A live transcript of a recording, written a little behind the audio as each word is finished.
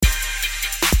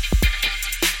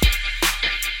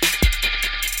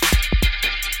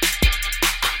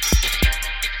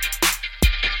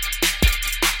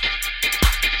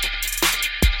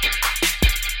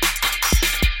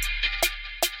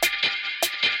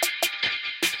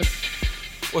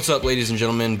What's up, ladies and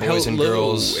gentlemen, boys and Hello,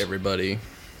 girls? everybody.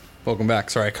 Welcome back.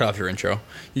 Sorry, I cut off your intro.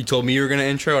 You told me you were going to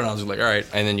intro, and I was like, all right.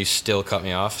 And then you still cut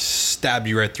me off. Stabbed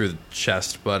you right through the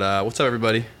chest. But what's up,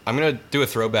 everybody? I'm going to do a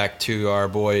throwback to our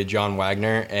boy John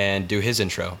Wagner and do his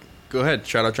intro. Go ahead.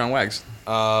 Shout out John Wags.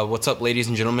 What's up, ladies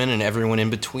and gentlemen, and everyone in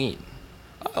between?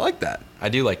 I like that. I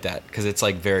do like that, because it's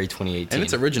like very 2018. And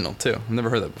it's original, too. I've never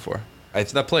heard that before.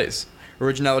 That plays.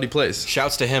 Originality plays.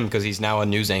 Shouts to him, because he's now a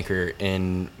news anchor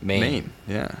in Maine.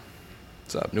 Yeah.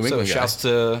 What's up, New England guy? Shouts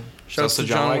to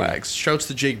John Wags. Shouts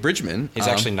to Jake Bridgman. He's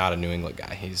actually not a New England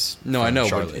guy. He's No, I know,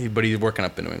 Charlotte. but he's working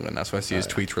up in New England. That's why I see his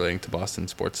yeah. tweets relating to Boston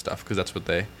sports stuff, because that's what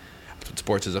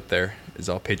sports is up there, is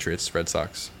all Patriots, Red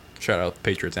Sox. Shout out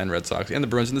Patriots and Red Sox, and the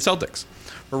Bruins and the Celtics.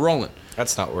 We're rolling.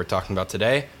 That's not what we're talking about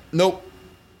today. Nope.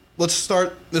 Let's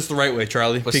start this the right way,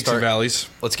 Charlie. Peaks and valleys.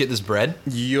 Let's get this bread.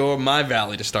 You're my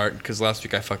valley to start, because last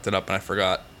week I fucked it up and I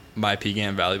forgot my peak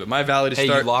and valley. But my valley to Hey,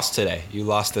 start. you lost today. You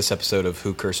lost this episode of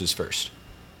Who Curses First.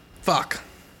 Fuck.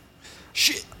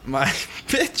 Shit. My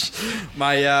bitch.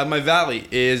 My valley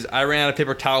is I ran out of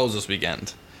paper towels this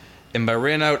weekend. And by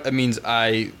ran out, it means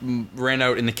I ran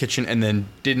out in the kitchen and then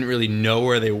didn't really know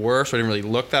where they were, so I didn't really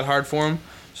look that hard for them.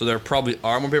 So there probably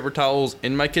are more paper towels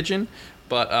in my kitchen.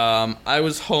 But I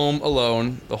was home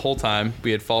alone the whole time.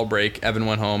 We had fall break. Evan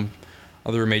went home.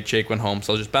 Other roommate Jake went home.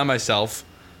 So I was just by myself.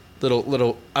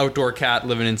 Little outdoor cat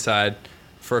living inside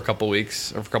for a couple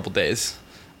weeks or for a couple days.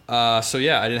 So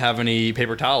yeah, I didn't have any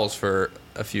paper towels for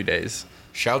a few days.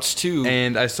 Shouts to...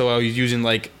 And I was using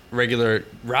like regular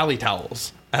rally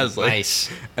towels. As like, nice.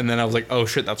 And then I was like, oh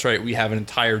shit, that's right. We have an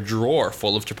entire drawer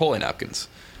full of Chipotle napkins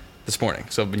this morning.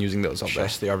 So I've been using those all day.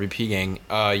 Shouts to the RBP gang.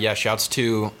 Yeah, shouts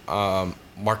to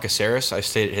Mark Caceres. I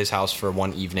stayed at his house for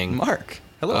one evening. Mark.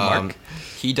 Hello, Mark.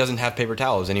 He doesn't have paper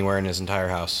towels anywhere in his entire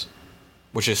house,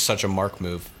 which is such a Mark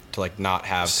move to like not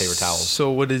have paper towels.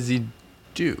 So what does he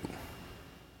do?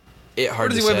 Hard Where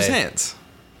does he wipe his hands?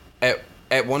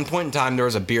 At one point in time, there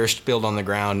was a beer spilled on the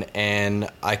ground, and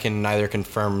I can neither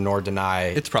confirm nor deny.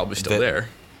 It's probably still there.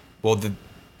 Well,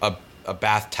 a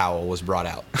bath towel was brought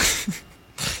out.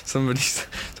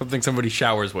 Something somebody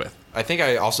showers with. I think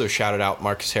I also shouted out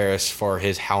Marcus Harris for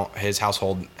his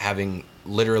household having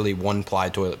literally one-ply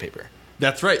toilet paper.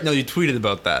 That's right. No, you tweeted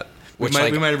about that. We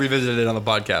might have revisited it on the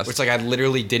podcast. Which, like, I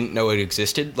literally didn't know it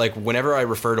existed. Like, whenever I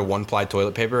refer to one-ply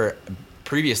toilet paper,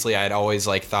 previously I had always,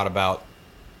 like, thought about,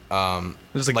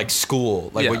 like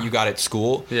school. Like, what you got at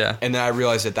school. Yeah. And then I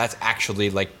realized that that's actually,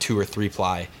 like, 2 or 3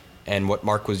 ply. And what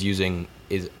Mark was using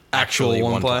is actually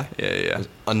one ply? Yeah. It was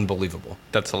unbelievable.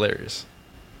 That's hilarious.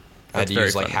 I had to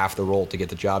use, like, half the roll to get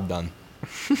the job done.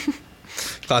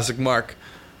 Classic Mark.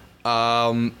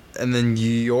 And then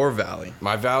your valley.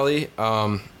 My valley,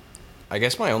 I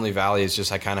guess my only valley is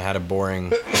just I kind of had a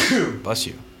boring... Bless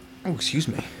you. Oh, excuse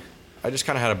me. I just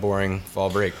kind of had a boring fall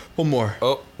break. One more.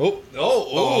 Oh.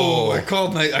 I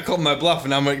called my bluff, and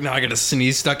now I'm like, now I got a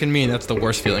sneeze stuck in me, and that's the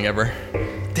worst feeling ever.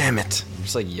 Damn it.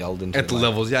 Just like yelled into at the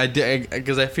levels. Yeah, I did,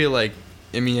 because I feel like,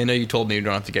 I mean, I know you told me you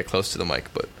don't have to get close to the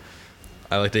mic, but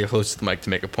I like to get close to the mic to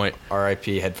make a point.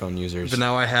 R.I.P. headphone users. But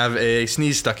now I have a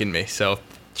sneeze stuck in me, so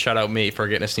shout out me for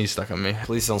getting a sneeze stuck on me.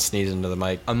 Please don't sneeze into the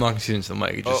mic. I'm not going to sneeze into the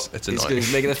mic. It's annoying.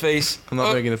 He's making the face. I'm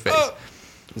not making the face.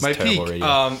 My peak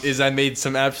is I made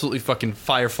some absolutely fucking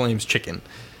Fire Flames chicken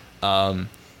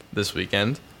this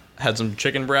weekend. Had some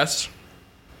chicken breasts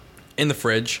in the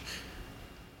fridge.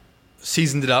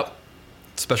 Seasoned it up.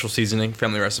 Special seasoning,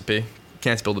 family recipe.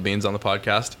 Can't spill the beans on the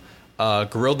podcast.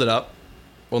 Grilled it up.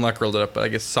 Well, not grilled it up, but I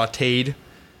guess sauteed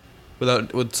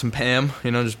with some Pam.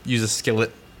 You know, just use a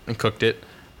skillet and cooked it.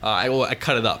 I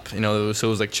cut it up. You know, so it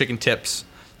was like chicken tips,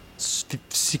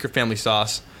 secret family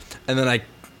sauce, and then I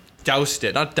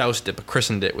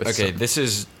christened it with Okay, this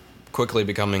is quickly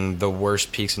becoming the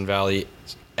worst Peaks and Valley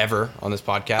ever on this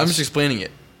podcast. I'm just explaining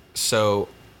it. So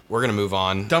we're going to move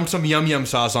on. Dumped some yum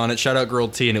sauce on it. Shout out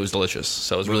grilled tea, and it was delicious.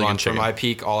 So it was really good chicken. For my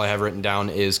peak, all I have written down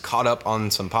is caught up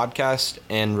on some podcast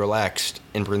and relaxed,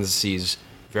 in parentheses,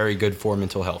 very good for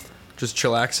mental health. Just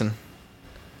chillaxing.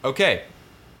 Okay,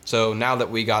 so now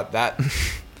that we got that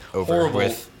over Horrible.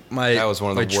 with, that was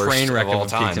one of the worst train wreck of all of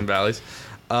time. Peaks and Valleys.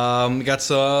 We got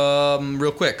some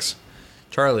real quicks.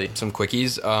 Charlie, some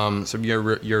quickies. Some your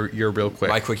real quick.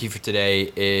 My quickie for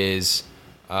today is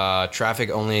traffic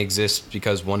only exists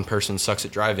because one person sucks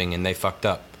at driving and they fucked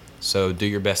up. So do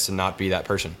your best to not be that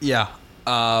person. Yeah.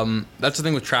 That's the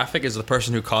thing with traffic is the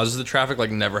person who causes the traffic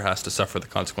never has to suffer the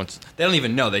consequences. They don't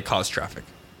even know they caused traffic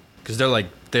because they're like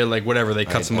whatever, they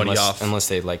cut somebody off unless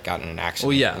they got in an accident.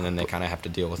 Well, yeah, and then they kind of have to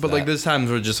deal with. But that. there's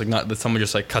times where just not that someone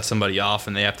just cuts somebody off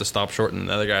and they have to stop short and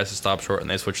the other guy has to stop short and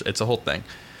they switch. It's a whole thing.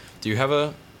 Do you have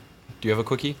a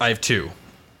quickie? I have two.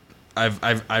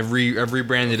 I've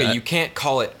rebranded Okay, it. you can't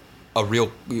call it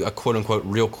a quote unquote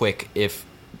real quick if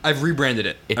I've rebranded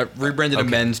it. I've rebranded okay.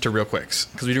 Amends to Real Quicks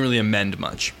because we didn't really amend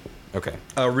much. okay.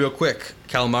 Real quick,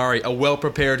 calamari. A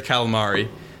well-prepared calamari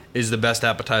is the best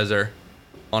appetizer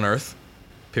on earth.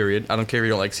 Period. I don't care if you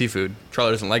don't like seafood.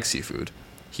 Charlie doesn't like seafood.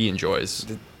 He enjoys.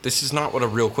 This is not what a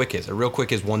real quick is. A real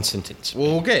quick is one sentence.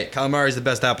 Well, okay. Calamari is the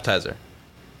best appetizer.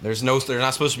 There's not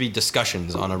supposed to be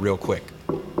discussions on a real quick.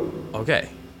 Okay.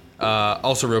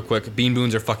 Also, real quick, bean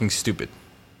boons are fucking stupid.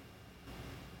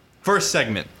 First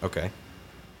segment. Okay.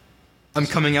 I'm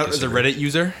coming out as a Reddit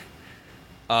user.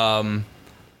 I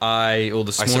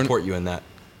support you in that.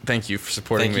 Thank you for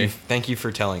supporting me. Thank you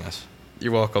for telling us.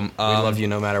 You're welcome. We love you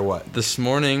no matter what. This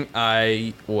morning,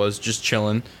 I was just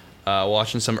chilling,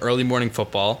 watching some early morning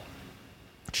football.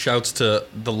 Shouts to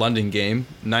the London game,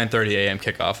 9:30 a.m.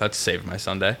 kickoff. That saved my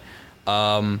Sunday.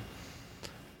 And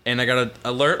I got an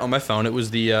alert on my phone. It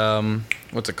was the,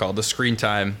 what's it called? The screen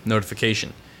time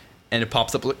notification. And it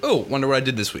pops up like, oh, wonder what I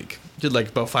did this week. Did like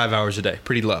about 5 hours a day.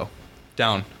 Pretty low.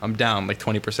 Down. I'm down like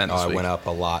 20% this week. I went up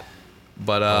a lot.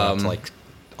 But, I went up to like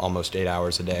almost 8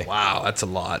 hours a day. Wow, that's a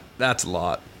lot. That's a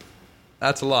lot.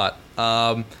 That's a lot.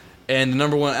 And the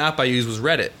number one app I used was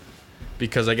Reddit.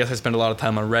 Because I guess I spend a lot of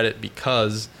time on Reddit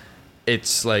because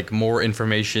it's like more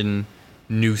information,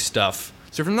 new stuff.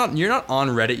 So if you're not on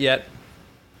Reddit yet,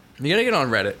 you gotta get on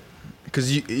Reddit.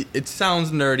 Because it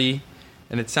sounds nerdy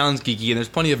and it sounds geeky, and there's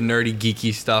plenty of nerdy,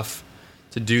 geeky stuff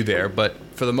to do there. But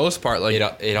for the most part, like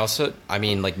it also, I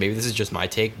mean, like maybe this is just my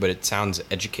take, but it sounds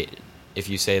educated. If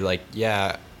you say like,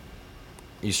 yeah,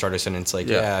 you start a sentence like,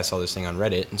 yeah, I saw this thing on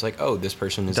Reddit, and it's like, oh, this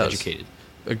person is educated.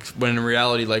 Like, when in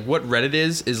reality, like what Reddit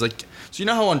is like, so you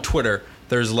know how on Twitter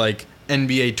there's like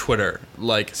NBA Twitter,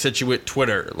 like Situate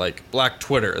Twitter, like Black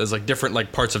Twitter. There's like different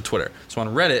like parts of Twitter. So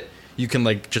on Reddit, you can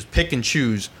like just pick and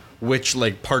choose which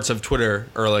like parts of Twitter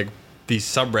or like these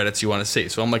subreddits you want to see.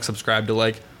 So I'm like subscribed to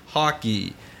like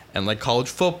hockey and like college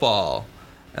football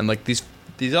and like these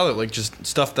other like just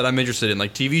stuff that I'm interested in,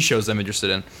 like TV shows I'm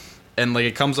interested in. And like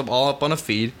it comes all up on a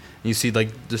feed and you see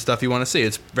like the stuff you want to see.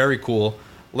 It's very cool.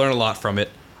 Learn a lot from it.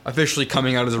 Officially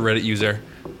coming out as a Reddit user.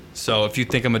 So if you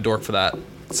think I'm a dork for that,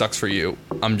 it sucks for you.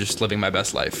 I'm just living my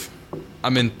best life.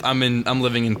 I'm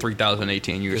living in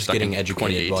 3018. You're just stuck getting in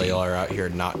educated while y'all are out here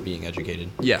not being educated.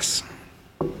 Yes.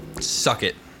 Suck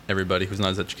it, everybody who's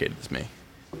not as educated as me.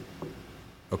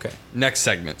 Okay. Next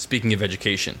segment. Speaking of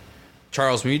education,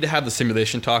 Charles, we need to have the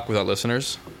simulation talk with our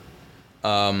listeners.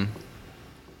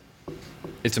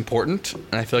 It's important,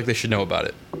 and I feel like they should know about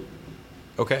it.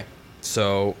 Okay.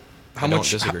 So,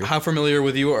 how familiar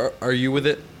with you are you with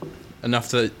it? Enough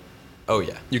that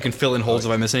you can fill in holes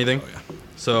if I miss anything. Oh yeah.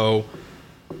 So,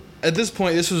 at this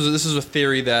point, this was a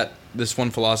theory that this one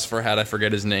philosopher had. I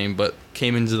forget his name, but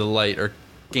came into the light or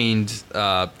gained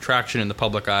traction in the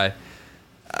public eye.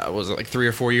 Was it like 3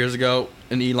 or 4 years ago?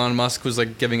 And Elon Musk was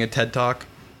like giving a TED talk.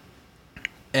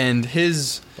 And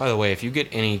By the way, if you get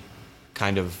any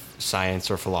kind of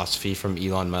science or philosophy from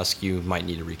Elon Musk, you might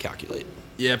need to recalculate.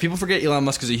 Yeah, people forget Elon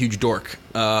Musk is a huge dork.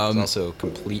 He's also a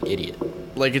complete idiot.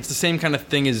 Like, it's the same kind of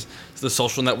thing as the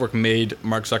social network made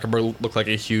Mark Zuckerberg look like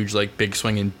a huge, like, big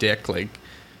swinging dick, like,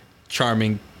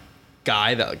 charming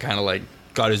guy that kind of, like,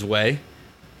 got his way.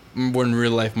 When real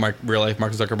life Mark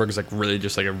Zuckerberg is, like, really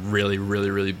just, like, a really,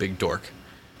 really, really big dork.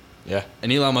 Yeah.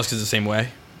 And Elon Musk is the same way.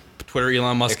 Twitter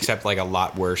Elon Musk. Except, like, a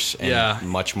lot worse and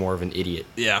much more of an idiot.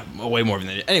 Yeah, way more of an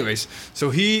idiot. Anyways, so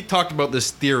he talked about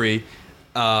this theory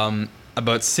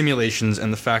about simulations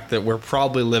and the fact that we're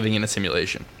probably living in a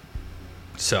simulation.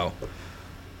 So,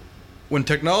 when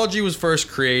technology was first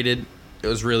created, it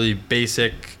was really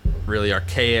basic, really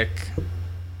archaic,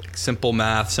 like simple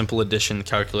math, simple addition,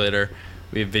 calculator.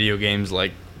 We have video games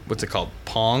like, what's it called?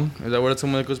 Pong? Is that what it's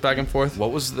when it goes back and forth?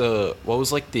 What was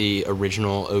like the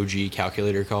original OG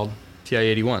calculator called?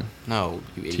 TI-81. No,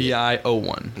 you idiot.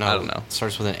 TI-01. No, I don't know. It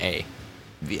starts with an A.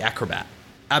 The Acrobat.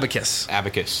 Abacus.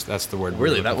 Abacus. That's the word.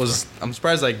 Really? I'm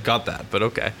surprised I got that, but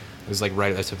okay. It was like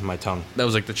right at the tip of my tongue. That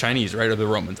was like the Chinese, right? Or the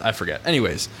Romans. I forget.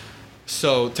 Anyways,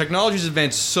 so technology's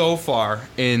advanced so far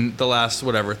in the last,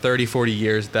 30, 40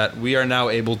 years that we are now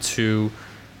able to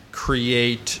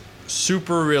create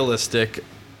super realistic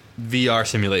VR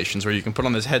simulations where you can put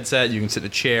on this headset, you can sit in a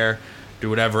chair, do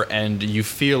whatever, and you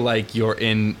feel like you're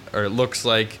in, or it looks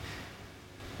like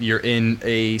you're in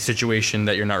a situation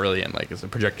that you're not really in. Like it's a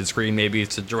projected screen, maybe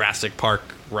it's a Jurassic Park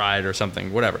ride or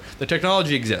something, whatever. The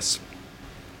technology exists.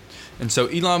 And so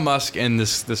Elon Musk and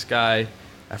this guy,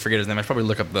 I forget his name, I should probably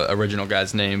look up the original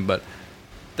guy's name, but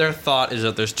their thought is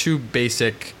that there's two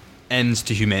basic ends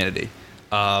to humanity.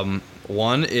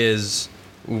 One is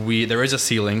there is a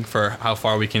ceiling for how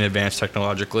far we can advance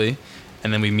technologically,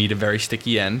 and then we meet a very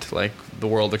sticky end, like the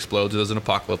world explodes, or there's an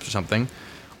apocalypse or something,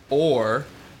 or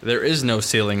there is no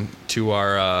ceiling to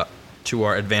our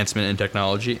advancement in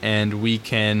technology, and we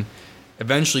can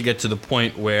eventually get to the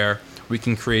point where we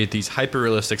can create these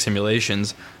hyper-realistic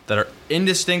simulations that are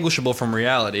indistinguishable from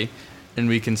reality, and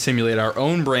we can simulate our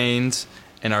own brains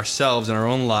and ourselves and our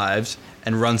own lives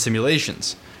and run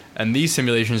simulations. And these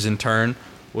simulations, in turn,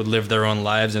 would live their own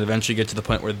lives and eventually get to the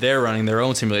point where they're running their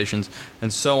own simulations,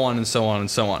 and so on and so on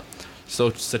and so on. So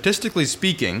statistically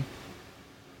speaking,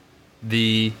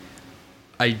 the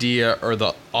idea or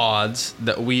the odds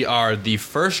that we are the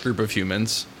first group of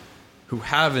humans who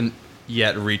haven't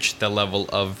yet reached the level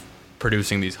of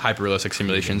producing these hyper-realistic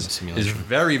simulations is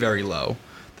very, very low.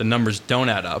 The numbers don't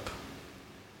add up.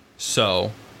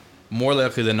 So, more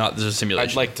likely than not, there's a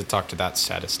simulation. I'd like to talk to that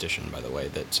statistician, by the way,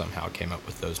 that somehow came up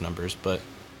with those numbers, but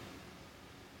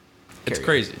it's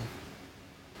crazy.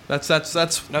 That's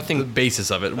nothing, the basis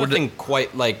of it. Nothing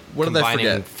quite like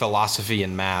combining philosophy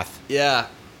and math. Yeah.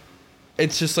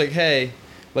 It's just like, hey,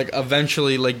 like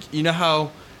eventually, like, you know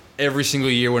how every single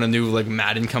year when a new like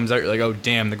Madden comes out, you're like, oh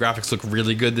damn, the graphics look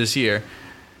really good this year,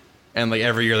 and like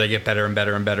every year they get better and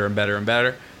better and better and better and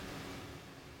better.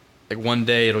 Like one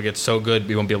day it'll get so good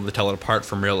we won't be able to tell it apart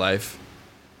from real life.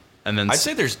 And then I'd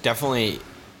say there's definitely,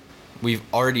 we've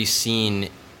already seen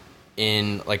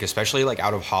in like, especially like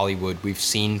out of Hollywood, we've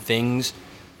seen things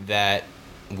that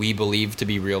we believe to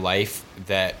be real life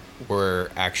that were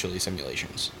actually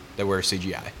simulations, that were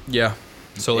CGI. Yeah.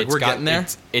 So like getting there.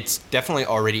 It's definitely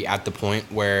already at the point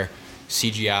where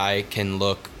CGI can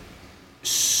look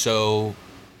so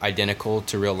identical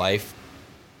to real life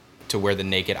to where the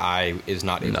naked eye is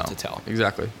not able to tell.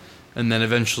 Exactly. And then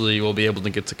eventually we'll be able to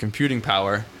get to computing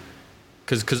power,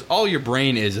 because all your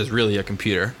brain is really a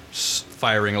computer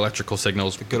firing electrical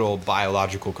signals. The good old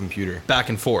biological computer. Back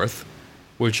and forth,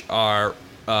 which are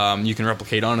you can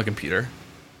replicate on a computer.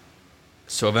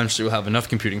 So eventually we'll have enough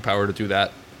computing power to do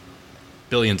that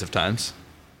billions of times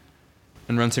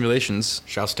and run simulations.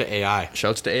 Shouts to AI.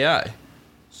 Shouts to AI.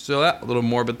 So that, a little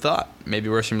morbid thought. Maybe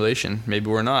we're a simulation. Maybe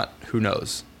we're not. Who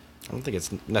knows? I don't think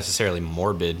it's necessarily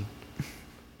morbid,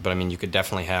 but I mean, you could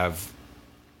definitely have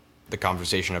the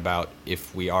conversation about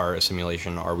if we are a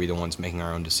simulation, are we the ones making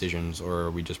our own decisions, or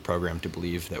are we just programmed to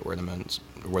believe that we're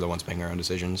the ones making our own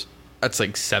decisions? That's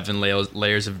like 7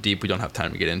 layers of deep we don't have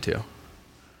time to get into.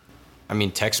 I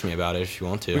mean, text me about it if you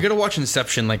want to. We're going to watch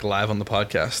Inception like live on the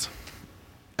podcast,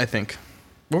 I think.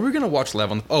 What were we going to watch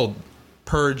live on? Oh,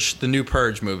 Purge, the new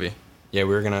Purge movie. Yeah,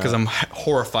 we were going to... Because I'm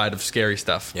horrified of scary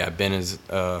stuff. Yeah, Ben is...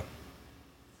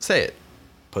 Say it.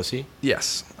 Pussy?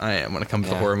 Yes, I am when it comes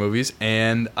to horror movies.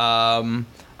 And I'm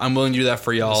willing to do that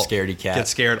for y'all. Scaredy cat.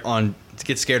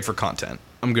 Get scared for content.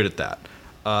 I'm good at that.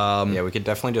 Yeah, we could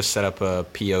definitely just set up a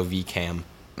POV cam.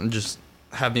 And just...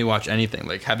 have me watch anything.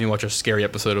 Like, have me watch a scary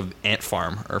episode of Ant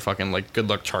Farm or fucking, like, Good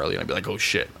Luck Charlie. And I'd be like, oh,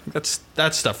 shit.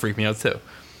 That stuff freaked me out, too.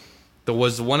 There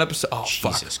was one episode... Oh,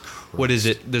 Jesus fuck. Christ. What is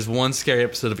it? There's one scary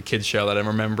episode of a kid's show that I'm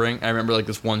remembering. I remember, like,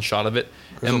 this one shot of it.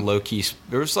 There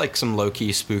was, like, some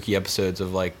low-key spooky episodes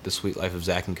of, like, The Sweet Life of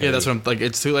Zack and Cody. Yeah, that's what I'm... Like,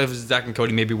 it's Sweet Life of Zack and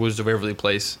Cody, maybe Wizards of Waverly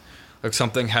Place. Like,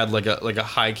 something had, like a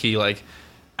high-key, like,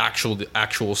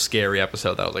 actual scary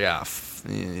episode that I was like,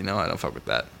 you know, I don't fuck with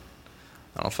that.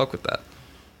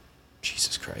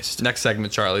 Jesus Christ. Next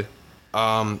segment, Charlie.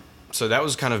 So that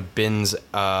was kind of Ben's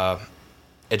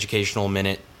educational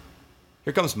minute.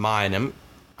 Here comes mine. I'm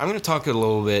going to talk a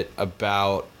little bit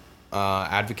about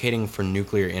advocating for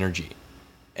nuclear energy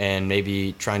and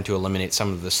maybe trying to eliminate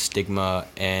some of the stigma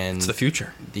and... It's the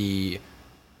future. The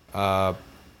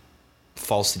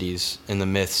falsities and the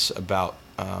myths about...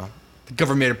 the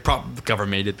government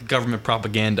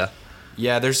propaganda.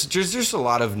 Yeah, there's a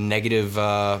lot of negative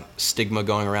stigma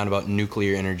going around about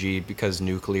nuclear energy because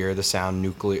the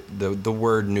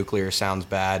word nuclear sounds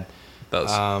bad. It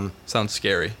does. Sounds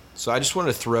scary. So I just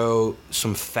wanted to throw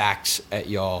some facts at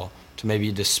y'all to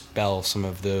maybe dispel some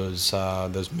of those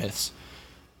myths.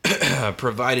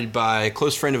 Provided by a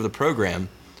close friend of the program,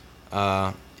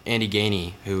 Andy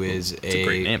Gainey, who is It's a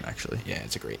great name, actually. Yeah,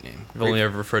 it's a great name. I've only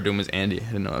ever referred to him as Andy. I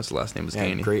didn't know his last name was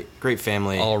Gainey. Great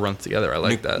family. All run together. I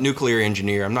like that. Nuclear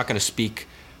engineer. I'm not going to speak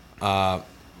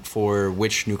for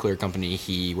which nuclear company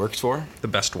he works for. The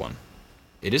best one.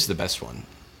 It is the best one.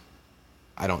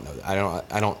 I don't know.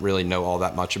 I don't really know all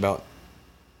that much about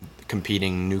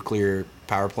competing nuclear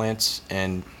power plants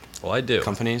and I do.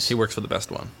 Companies. He works for the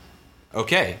best one.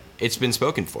 Okay, it's been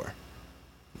spoken for.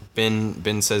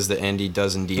 Ben says that Andy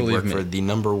does indeed work for the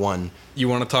number one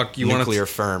nuclear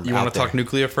firm. You want to talk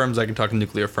nuclear firms? I can talk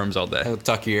nuclear firms all day. I'll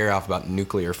talk your ear off about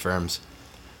nuclear firms.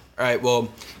 All right. Well,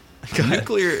 Go ahead.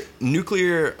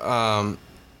 nuclear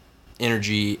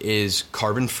energy is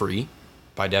carbon free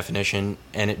by definition,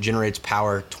 and it generates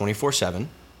power 24/7.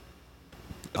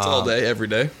 It's all day, every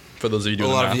day. For those of you doing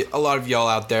the math. A lot of y'all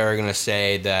out there are gonna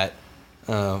say that,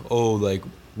 like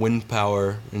wind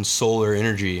power and solar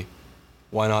energy,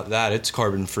 why not that? It's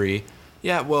carbon free.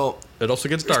 Yeah, well, It also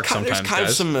gets dark sometimes, there's kind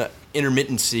guys. of some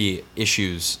intermittency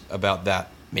issues about that.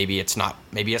 Maybe it's not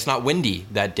windy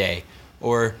that day,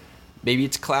 or maybe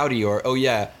it's cloudy, or oh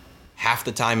yeah, half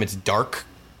the time it's dark.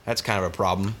 That's kind of a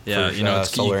problem. Yeah, for,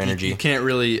 it's solar energy. You can't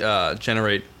really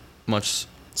generate much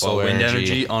Solar wind energy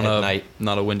energy on at a night.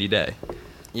 not a windy day.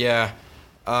 Yeah.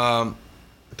 Don't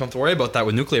have to worry about that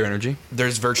with nuclear energy.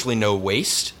 There's virtually no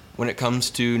waste when it comes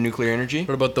to nuclear energy.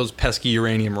 What about those pesky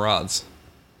uranium rods?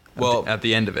 Well, At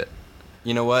the end of it.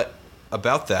 you know what?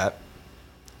 About that,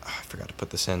 I forgot to put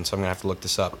this in, so I'm going to have to look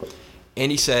this up.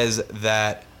 Andy says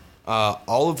that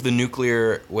all of the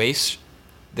nuclear waste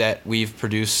that we've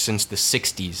produced since the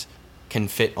 60s can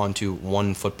fit onto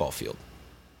one football field.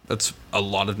 That's a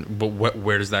lot of. But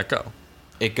where does that go?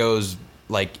 It goes,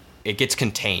 it gets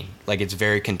contained. Like, it's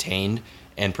very contained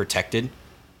and protected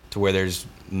to where there's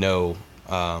no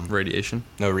Radiation.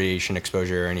 radiation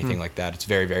exposure or anything like that. It's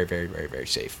very, very, very, very, very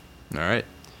safe. All right,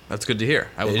 that's good to hear.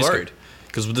 I was It is worried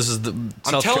because this is the.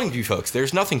 I'm telling you, folks,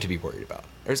 there's nothing to be worried about.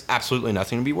 There's absolutely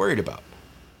nothing to be worried about.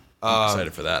 I'm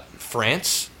excited for that.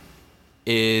 France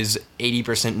is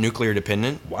 80% nuclear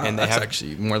dependent. Wow, and that's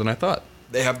actually more than I thought.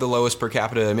 they have the lowest per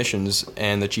capita emissions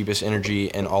and the cheapest energy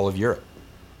in all of Europe.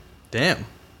 Damn,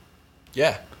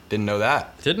 Yeah, didn't know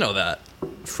that. did know that.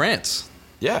 France,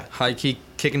 Yeah. high key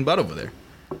kicking butt over there.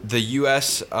 The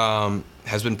U.S.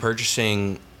 Has been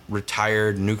purchasing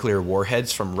retired nuclear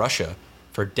warheads from Russia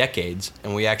for decades,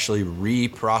 and we actually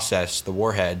reprocess the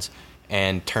warheads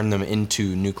and turn them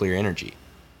into nuclear energy.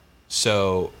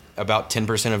 So about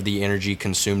 10% of the energy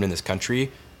consumed in this country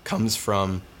comes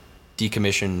from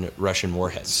decommissioned Russian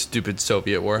warheads. Stupid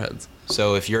Soviet warheads.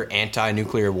 So if you're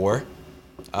anti-nuclear war,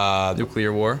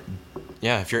 Nuclear war.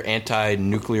 yeah, if you're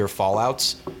anti-nuclear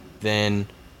fallouts, then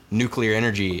nuclear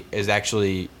energy is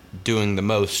actually doing the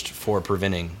most for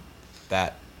preventing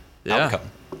that Yeah.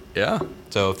 outcome. Yeah.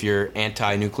 So if you're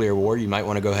anti-nuclear war, you might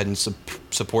want to go ahead and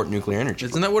support nuclear energy.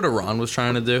 Isn't that what Iran was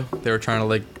trying to do? They were trying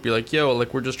to be like, yo,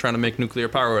 we're just trying to make nuclear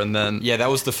power, and then Yeah, that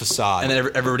was the facade. and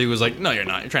everybody was like, no, you're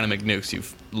not. You're trying to make nukes, you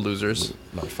losers.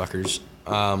 Motherfuckers.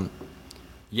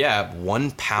 Yeah,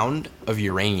 1 pound of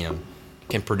uranium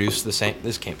can produce the same.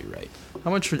 This can't be right.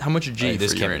 How much G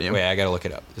This for can't uranium? Wait, I gotta look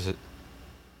it up. This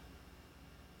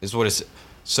is what it's.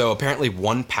 So apparently,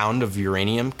 1 pound of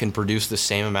uranium can produce the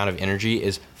same amount of energy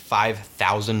as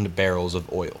 5,000 barrels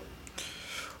of oil.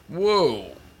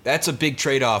 Whoa. That's a big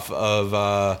trade-off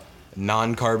of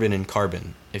non-carbon and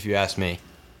carbon, if you ask me.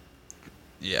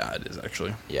 Yeah, it is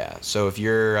actually. Yeah. So if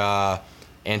you're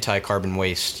anti-carbon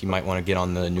waste, you might want to get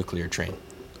on the nuclear train.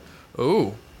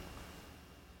 Ooh.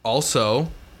 Also,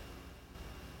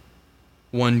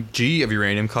 1 G of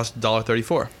uranium costs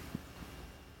 $1.34.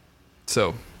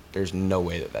 So, There's no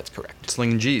way that that's correct.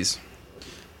 slinging G's.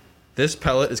 This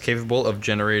pellet is capable of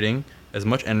generating as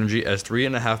much energy as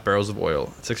 3.5 barrels of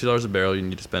oil. At $60 a barrel, you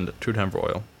need to spend 2 times for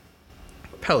oil.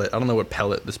 Pellet. I don't know what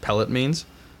this pellet means.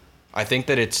 I think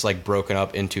that it's like broken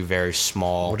up into very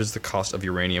small. What is the cost of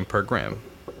uranium per gram?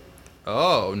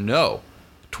 Oh, no.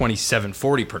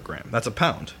 $27.40 per gram. That's a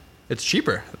pound. It's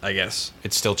cheaper, I guess.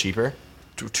 It's still cheaper.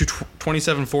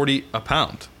 $27.40 a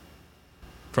pound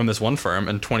from this one firm,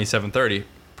 and $27.30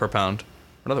 per pound for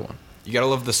another one. You gotta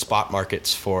love the spot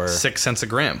markets for. 6 cents a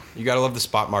gram. You gotta love the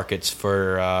spot markets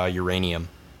for uranium.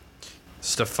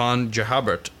 Stefan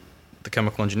Jahabert, the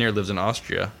chemical engineer, lives in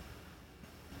Austria.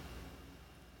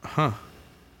 Huh.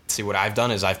 See, what I've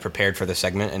done is I've prepared for the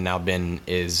segment, and now Ben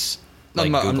is No,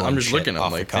 like I'm Googling just shit looking. I'm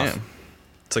off the like, cuff. damn.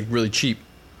 It's like really cheap.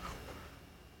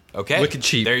 Okay, Wicked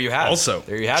cheap. There you have. Also, it.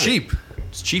 There you have cheap. it.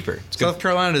 It's cheaper. It's good. South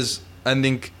Carolina is, I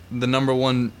think, the number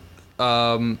one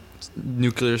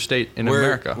nuclear state in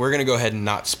America. We're going to go ahead and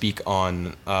not speak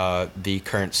on the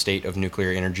current state of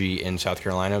nuclear energy in South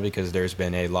Carolina because there's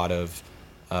been a lot of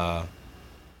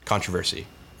controversy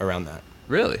around that.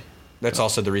 Really? That's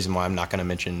also the reason why I'm not going to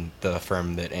mention the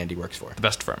firm that Andy works for. The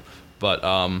best firm. But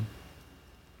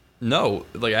no,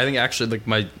 I think actually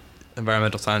my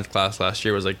environmental science class last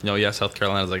year was South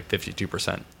Carolina's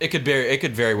 52%. It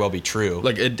could very well be true.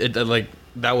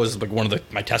 That was one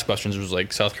of my test questions was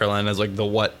South Carolina's the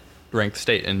what ranked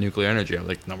state in nuclear energy. I'm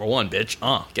like, number 1, bitch.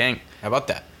 Gang. How about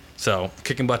that? So,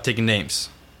 kicking butt, taking names.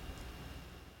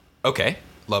 Okay,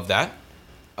 love that.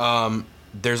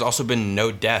 There's also been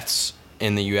no deaths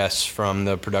in the U.S. from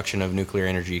the production of nuclear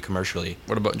energy commercially.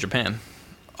 What about in Japan?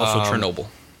 Also Chernobyl.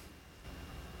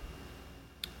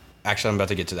 Actually, I'm about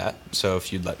to get to that, so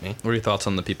if you'd let me. What are your thoughts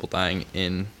on the people dying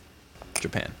in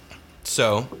Japan?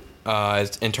 So,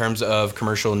 in terms of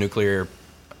commercial nuclear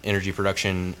energy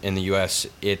production in the U.S.,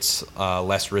 it's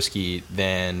less risky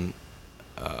than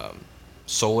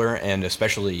solar and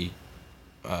especially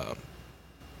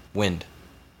wind.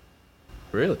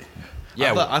 Really?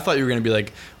 Yeah. I thought you were going to be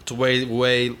like, it's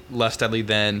way less deadly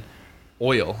than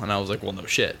oil. And I was like, well, no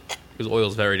shit. Because oil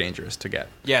is very dangerous to get.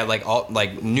 Yeah,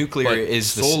 nuclear But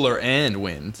is solar and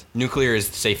wind. Nuclear is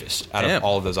the safest out of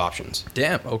all of those options.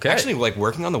 Damn, okay. Actually,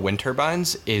 working on the wind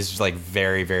turbines is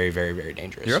very, very, very, very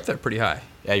dangerous. You're up there pretty high.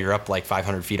 Yeah, you're up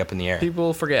 500 feet up in the air.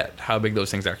 People forget how big those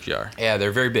things actually are. Yeah,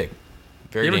 they're very big.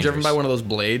 Very you ever dangerous. driven by one of those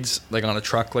blades, on a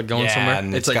truck, going Yeah, somewhere? and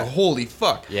It's it's like, got- holy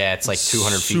fuck. Yeah, it's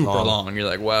 200 feet super long. long. You're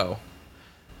like, wow.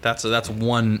 That's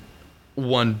one.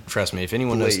 Trust me, if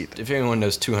anyone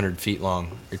knows 200 feet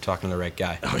long, you're talking to the right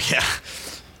guy. Oh yeah.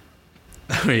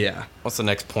 Oh yeah. What's the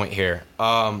next point here?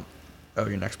 Oh,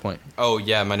 your next point. Oh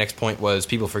yeah, my next point was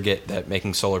people forget that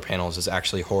making solar panels is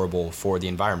actually horrible for the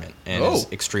environment and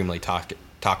is extremely toxic.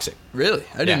 Really?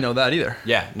 I didn't know that either.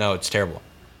 Yeah, no, it's terrible.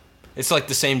 It's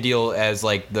the same deal as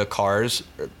the cars,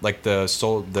 what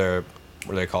are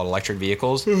they called, electric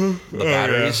vehicles, the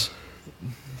batteries.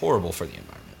 Horrible for the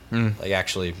environment.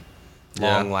 Actually,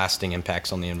 long-lasting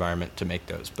impacts on the environment to make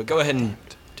those. But go ahead and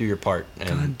do your part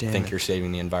and think you're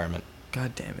saving the environment.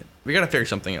 God damn it. We gotta figure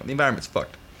something out. The environment's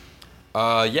fucked.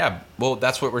 Yeah, well,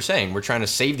 that's what we're saying. We're trying to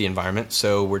save the environment,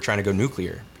 so we're trying to go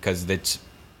nuclear because it's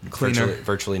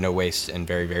virtually no waste and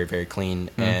very, very, very clean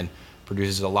and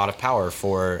produces a lot of power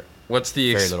for What's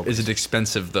the very little is waste. it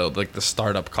expensive though? The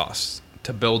startup costs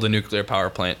to build a nuclear power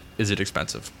plant, is it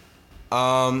expensive?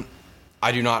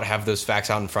 I do not have those facts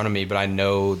out in front of me, but I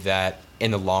know that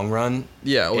in the long run,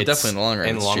 Yeah, well, definitely in the long run.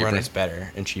 In the it's long run, cheaper. it's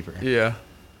better and cheaper. Yeah.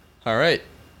 All right.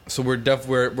 So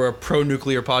we're a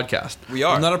pro-nuclear podcast. We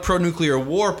are. We're not a pro-nuclear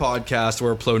war podcast.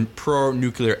 We're a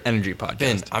pro-nuclear energy podcast.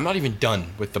 Ben, I'm not even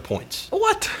done with the points.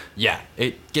 What? Yeah,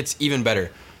 it gets even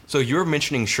better. So you were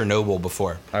mentioning Chernobyl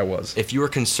before. I was. If you were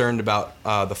concerned about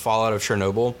the fallout of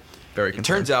Chernobyl, Very it concerned.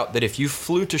 turns out that if you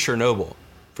flew to Chernobyl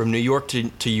from New York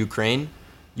to Ukraine,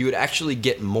 you would actually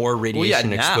get more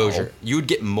radiation now. exposure. You would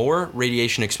get more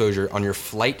radiation exposure on your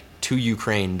flight to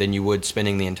Ukraine than you would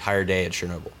spending the entire day at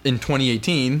Chernobyl. In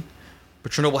 2018,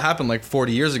 but Chernobyl happened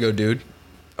 40 years ago, dude.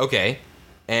 Okay,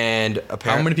 and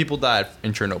apparently, How many people died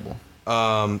in Chernobyl?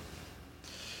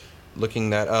 looking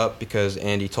that up because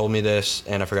Andy told me this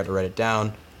and I forgot to write it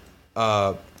down.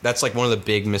 That's one of the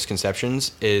big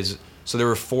misconceptions is, so there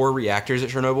were 4 reactors at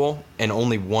Chernobyl and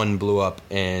only one blew up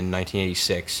in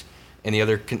 1986 and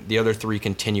the other 3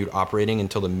 continued operating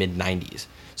until the mid 90s.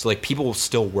 So people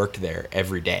still worked there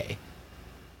every day.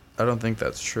 I don't think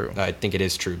that's true. I think it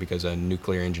is true because a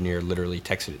nuclear engineer literally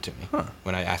texted it to me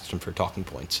when I asked him for talking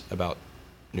points about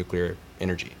nuclear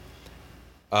energy.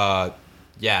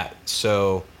 Yeah,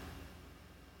 so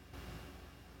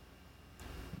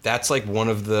that's one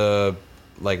of the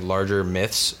larger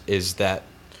myths is that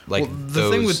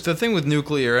the thing with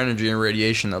nuclear energy and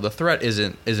radiation though, the threat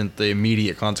isn't the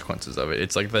immediate consequences of it.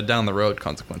 It's the down the road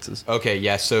consequences. Okay,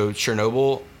 yeah, so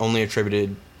Chernobyl only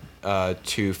attributed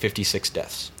to 56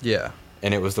 deaths. Yeah.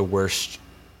 And it was the worst.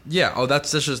 Yeah. Oh,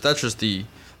 that's just the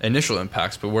initial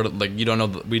impacts, but we don't know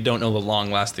the long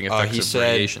lasting effects of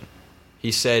radiation.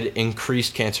 He said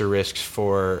increased cancer risks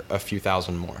for a few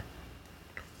thousand more,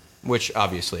 which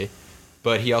obviously,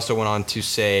 but he also went on to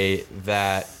say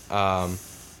that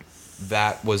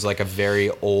that was a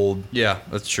very old. Yeah,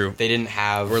 that's true. They didn't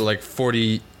have. We're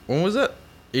 40. When was that?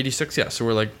 86. Yeah. So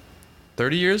we're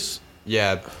 30 years.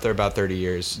 Yeah, they're about 30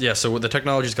 years. Yeah. So the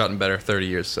technology's gotten better. 30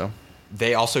 years. So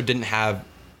they also didn't have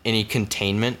any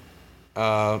containment.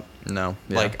 No.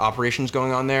 Yeah. Operations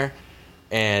going on there,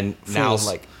 and Fools.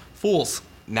 now Fools.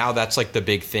 Now that's the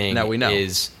big thing. Now we know.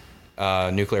 Is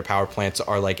nuclear power plants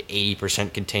are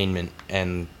 80% containment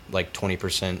and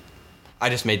 20%. I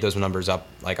just made those numbers up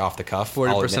off the cuff.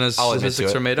 40% of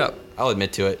statistics are made up. I'll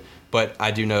admit to it, but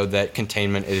I do know that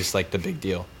containment is the big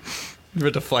deal. You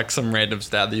had to flex some random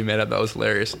stat that you made up. That was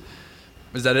hilarious.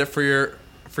 Is that it for your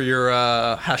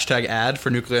hashtag ad for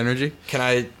nuclear energy? Can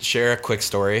I share a quick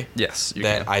story? Yes, you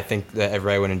that can. I think that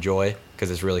everybody would enjoy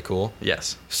because it's really cool.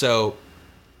 Yes. So,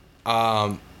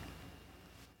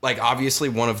 obviously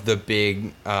one of the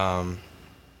big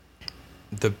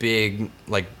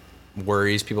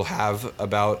worries people have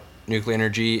about nuclear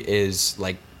energy is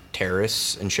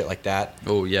terrorists and shit like that.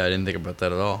 Oh yeah, I didn't think about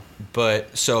that at all.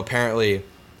 But so apparently,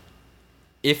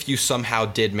 if you somehow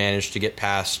did manage to get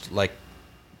past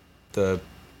the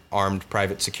armed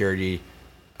private security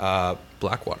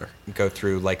Blackwater. go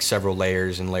through like several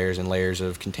layers and layers and layers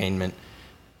of containment,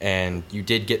 and you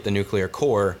did get the nuclear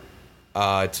core,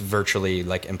 it's virtually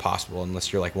like impossible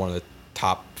unless you're like one of the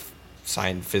top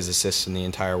science physicists in the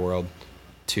entire world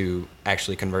to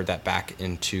actually convert that back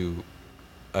into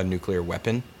a nuclear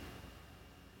weapon.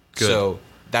 Good. So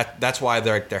that's why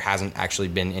there hasn't actually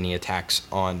been any attacks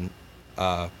on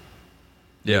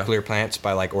nuclear plants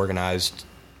by like organized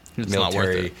It's not worth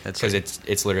military, it. because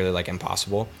it's literally like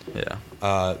impossible.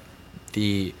 Yeah.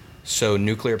 So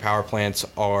nuclear power plants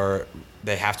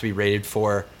they have to be rated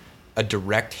for a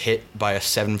direct hit by a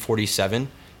 747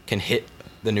 can hit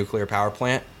the nuclear power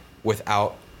plant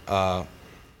without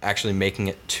actually making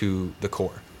it to the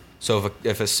core. So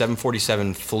if a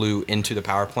 747 flew into the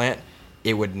power plant,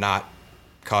 it would not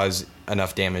cause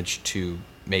enough damage to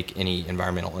make any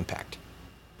environmental impact.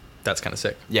 That's kind of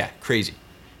sick. Yeah, crazy.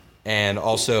 And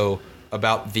also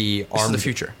about the This is armed... the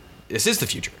future. This is the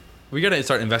future. We got to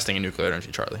start investing in nuclear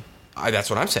energy, Charlie. That's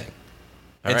what I'm saying.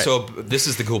 All And right. so this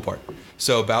is the cool part.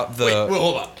 So about the... Wait,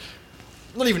 hold on.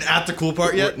 Not even at the cool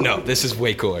part yet? No, this is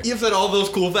way cooler. You've said all those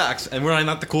cool facts, and we're not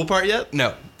at the cool part yet?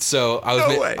 No. So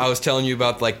No way. I was telling you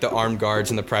about like the armed guards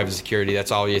and the private security.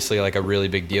 That's obviously like a really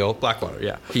big deal. Blackwater,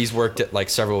 yeah. He's worked at like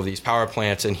several of these power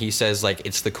plants, and he says like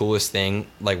it's the coolest thing.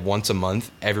 Like once a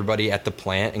month, everybody at the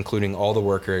plant, including all the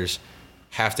workers,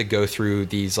 have to go through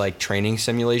these like training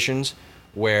simulations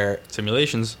where,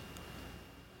 Simulations.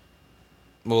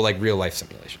 well, like real life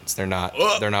simulations. They're not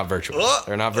virtual.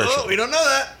 They're not virtual. we don't know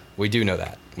that. We do know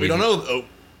that. We don't know.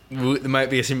 Oh, there might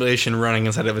be a simulation running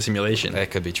inside of a simulation. That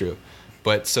could be true.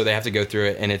 But so they have to go through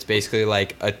it, and it's basically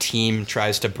like a team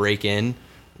tries to break in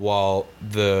while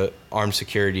the armed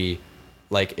security,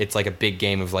 like it's like a big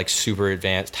game of like super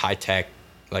advanced, high tech,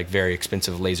 like very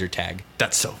expensive laser tag.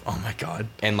 That's so. Oh my god.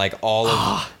 And like all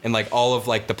of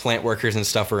like the plant workers and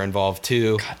stuff are involved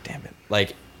too. God damn it.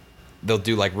 Like they'll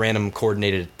do like random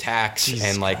coordinated attacks, Jesus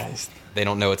and like Christ. they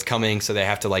don't know it's coming, so they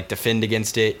have to like defend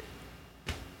against it.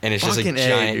 And it's just a Fucking A,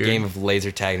 giant dude. game of laser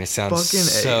tag, and it sounds Fucking A.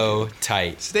 so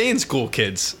tight. Stay in school,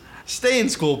 kids. Stay in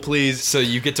school, please. So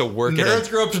you get to work Nerds at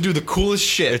grow up to do the coolest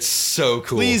shit. It's so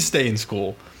cool. Please stay in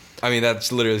school. I mean,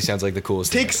 that literally sounds like the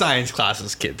coolest Take thing. science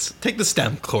classes, kids. Take the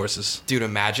STEM courses. Dude,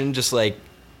 imagine just like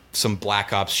some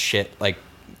Black Ops shit, like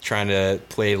trying to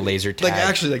play laser tag Like,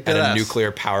 actually, like, at a deadass.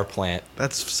 nuclear power plant.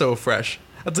 That's so fresh.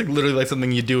 That's like literally like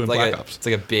something you do in Like Black a, Ops. it's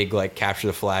like a big like capture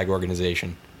the flag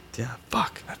organization. Yeah,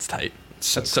 fuck. That's tight.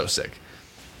 So That's so sick.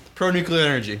 Pro nuclear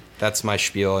energy. That's my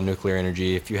spiel on nuclear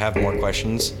energy. If you have more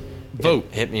questions, Vote.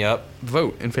 hit me up.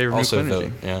 Vote in favor of Also nuclear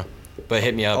vote, energy. yeah. But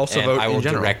hit me up. Also and vote I will in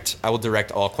general. I will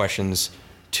direct all questions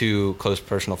to close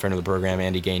personal friend of the program,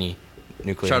 Andy Gainey,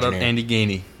 nuclear Shout out engineer. Andy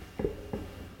Gainey.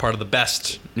 Part of the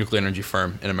best nuclear energy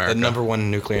firm in America. The number one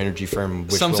nuclear energy firm,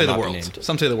 which Some will say the not world. be named.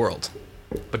 Some say the world,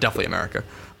 but definitely America.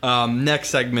 Next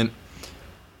segment.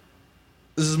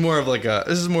 This is more of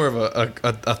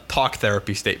a talk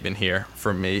therapy statement here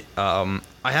from me. I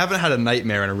haven't had a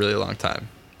nightmare in a really long time.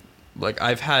 Like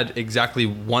I've had exactly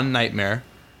one nightmare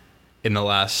in the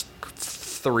last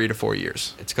 3 to 4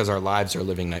 years. It's because our lives are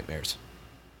living nightmares.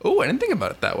 Oh, I didn't think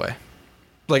about it that way.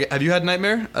 Like, have you had a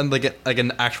nightmare? And like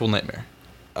an actual nightmare?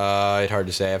 It's hard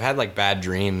to say. I've had like bad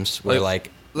dreams where like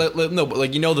No, but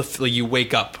like you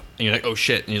wake up and you're like, oh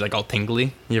shit, and you're like all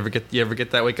tingly. You ever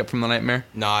get that wake up from the nightmare?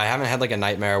 no, I haven't had like a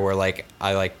nightmare where like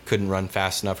I like couldn't run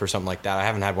fast enough or something like that. I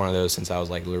haven't had one of those since I was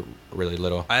like really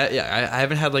little. I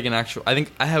haven't had like an actual. I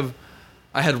think I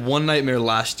had one nightmare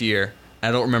last year. And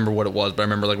I don't remember what it was, but I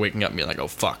remember like waking up and being like, oh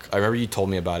fuck, I remember you told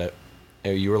me about it.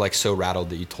 You were like so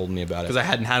rattled that you told me about it. because I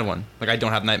hadn't had one. Like I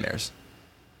don't have nightmares,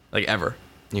 like ever.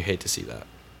 You hate to see that.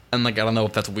 And like I don't know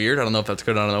if that's weird. I don't know if that's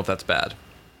good. I don't know if that's bad.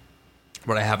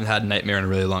 But I haven't had a nightmare in a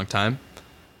really long time.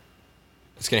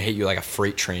 It's gonna hit you like a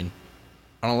freight train.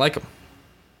 I don't like them.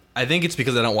 I think it's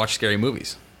because I don't watch scary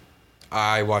movies.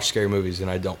 I watch scary movies and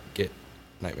I don't get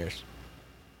nightmares.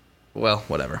 Well,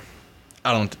 whatever.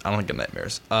 I don't get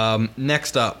nightmares.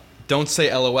 Next up, don't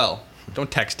say LOL. Don't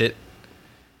text it.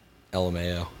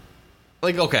 LMAO.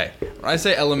 Like, okay, when I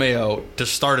say LMAO to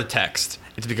start a text,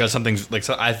 it's because something's like,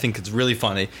 so I think it's really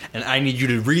funny, and I need you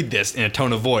to read this in a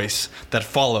tone of voice that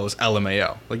follows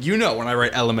LMAO. Like, you know, when I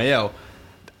write LMAO,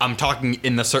 I'm talking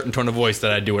in the certain tone of voice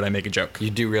that I do when I make a joke.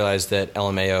 You do realize that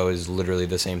LMAO is literally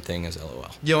the same thing as LOL.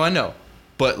 Yo, I know,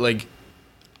 but like,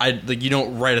 you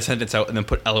don't write a sentence out and then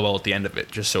put LOL at the end of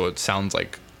it just so it sounds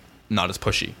like not as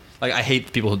pushy. Like, I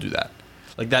hate people who do that.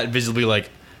 Like that visibly, like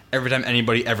every time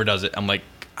anybody ever does it, I'm like,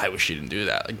 I wish she didn't do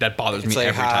that. Like that bothers It's me like,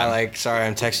 every hi, time. like, sorry,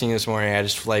 I'm texting you this morning. I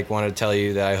just like wanted to tell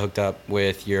you that I hooked up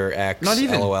with your ex. Not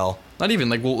even. LOL. Not even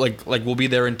we'll be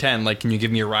there in 10. Like, can you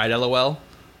give me a ride? LOL.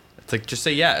 It's like just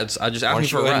say yeah. I just Why asked don't me you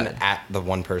for a go ahead ride. and at the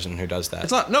one person who does that?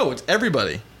 It's not. No, it's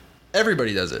everybody.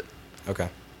 Everybody does it. Okay.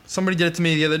 Somebody did it to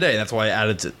me the other day. And that's why I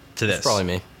added to this. It's probably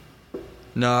me.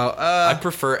 No, I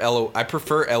prefer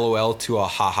LOL to a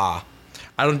haha.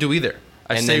 I don't do either.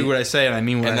 I And say then- what I say and I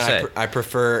mean what And I then say. I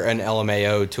prefer an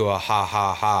LMAO to a ha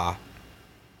ha ha.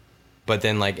 But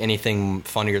then like anything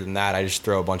funnier than that, I just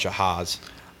throw a bunch of ha's.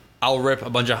 I'll rip a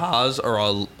bunch of ha's or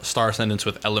I'll start a sentence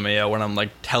with LMAO when I'm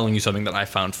like telling you something that I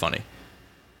found funny.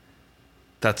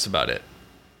 That's about it.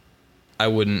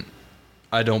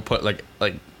 I don't put like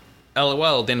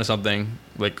LOL at the end of something,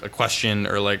 like a question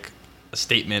or like a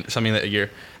statement or something that you're.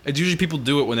 It's usually people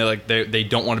do it when they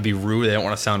don't want to be rude, they don't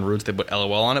want to sound rude, so they put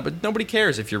LOL on it, but nobody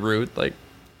cares if you're rude. Like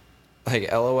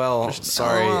LOL,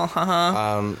 sorry. LOL,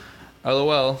 haha.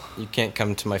 LOL. You can't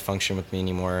come to my function with me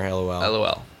anymore. LOL.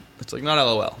 LOL. It's like not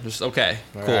LOL. Just okay.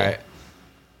 All Cool. right.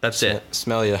 That's it.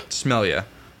 Smell ya. Smell ya.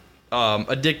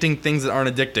 Addicting things that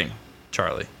aren't addicting,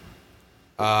 Charlie.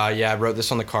 Yeah, I wrote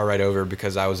this on the car ride over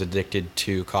because I was addicted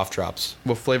to cough drops.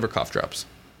 What flavor cough drops?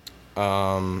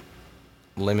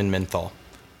 Lemon menthol.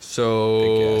 So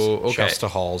Big guess. okay. Shouts to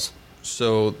Halls.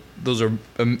 So those are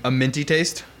a minty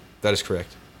taste, That is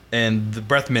correct. and the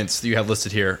breath mints that you have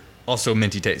listed here also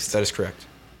minty taste. That is correct.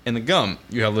 And the gum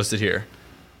you have listed here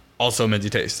also minty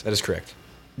taste. That is correct.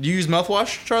 Do you use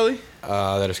mouthwash, Charlie?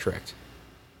 That is correct.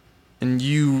 And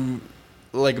you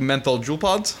like menthol jewel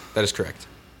pods? That is correct.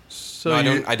 So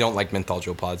No, I don't like menthol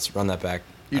jewel pods. Run that back.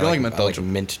 You I don't like menthol I like jewel-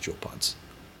 mint jewel pods.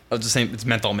 Oh, it's the same. It's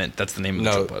menthol mint. That's the name of the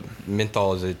No, jewel pod.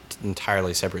 menthol is an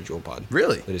entirely separate jewel pod.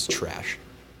 Really? It is trash.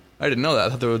 I didn't know that. I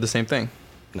thought they were the same thing.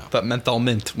 No. I thought menthol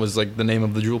mint was like the name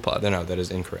of the jewel pod. No, that is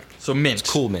incorrect. So mint. It's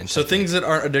cool mint, So I think. things that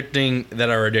aren't addicting that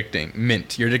are addicting.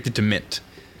 Mint. You're addicted to mint.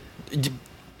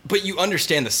 But you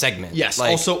understand the segment. Yes. Like,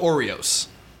 also Oreos.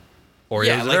 Oreos.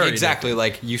 yeah, are like already exactly. addicting.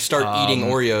 Like you start eating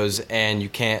Oreos and you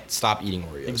can't stop eating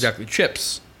Oreos. Exactly.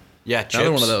 Chips. Yeah, chips.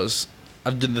 Another one of those.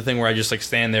 I've done the thing where I just like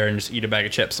stand there and just eat a bag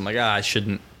of chips. I'm like, I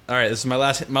shouldn't. All right, this is my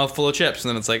last mouthful of chips, and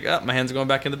then it's like, my hands are going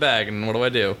back in the bag, and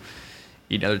what do?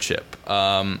 Eat another chip.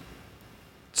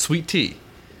 Sweet tea.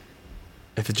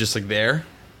 If it's just like there,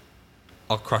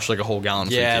 I'll crush like a whole gallon.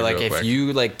 Of Yeah, sweet tea like real if quick.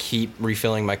 you like keep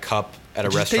refilling my cup at a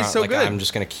It just restaurant, tastes so like good. I'm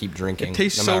just gonna keep drinking. It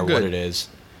tastes no so matter what good. it is.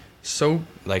 So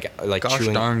Like Gosh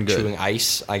chewing darn good. chewing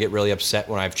ice. I get really upset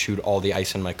when I've chewed all the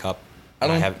ice in my cup. I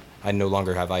And don't- I no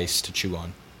longer have ice to chew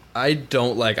on. I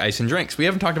don't like ice in drinks. We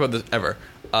haven't talked about this ever.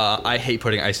 I hate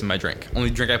putting ice in my drink. Only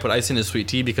drink I put ice in is sweet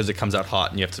tea because it comes out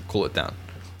hot and you have to cool it down.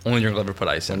 Only drink I'll ever put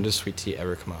ice When in. does sweet tea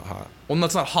ever come out hot? Well,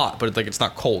 that's not hot, but it's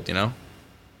not cold. You know.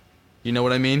 You know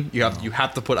what I mean? You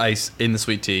have to put ice in the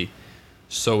sweet tea,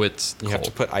 so it's You cold. have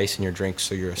to put ice in your drink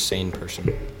so you're a sane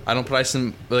person. I don't put ice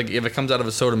in. Like if it comes out of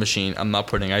a soda machine, I'm not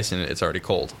putting ice in it. It's already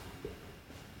cold.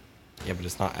 Yeah, but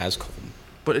it's not as cold.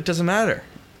 But it doesn't matter.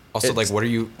 Also, It's- like, what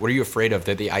are you afraid of?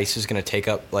 That the ice is going to take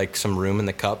up like some room in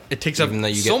the cup? It takes up even though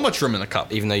you so get, much room in the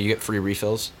cup. even though you get free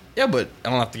refills. Yeah, but I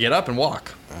don't have to get up and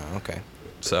walk. Oh, okay,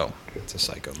 So it's a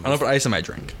psycho. I don't put ice in my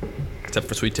drink, except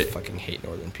for sweet tea. Fucking hate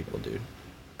northern people, dude.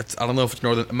 I don't know if it's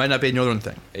northern. It might not be a northern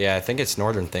thing Yeah, I think it's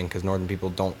northern thing because northern people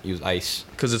don't use ice.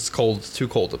 because it's cold. It's too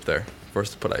cold up there for us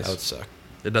to put ice. That would suck.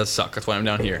 It does suck. That's why I'm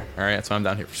down here. All right, that's why I'm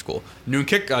down here for school. Not noon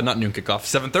kickoff.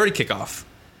 7:30 kickoff.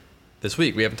 This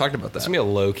week we haven't talked about It's that. gonna be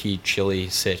a low key chili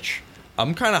sitch.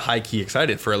 I'm kind of high key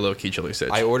excited for a low key chili sitch.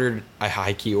 I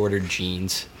high key ordered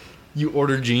jeans. You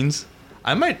ordered jeans?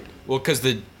 I might. Well, because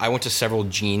I went to several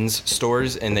jeans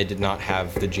stores and they did not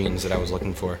have the jeans that I was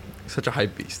looking for. Such a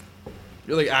hype beast.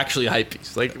 You're like actually a hype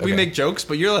beast. Like we Okay. make jokes,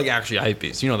 but you're like actually a hype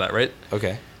beast. You know that, right?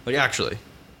 Okay. Like actually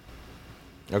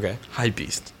Okay. hype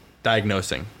beast.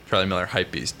 Diagnosing Charlie Miller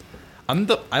hype beast. I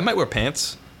might wear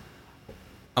pants.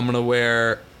 I'm gonna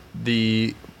wear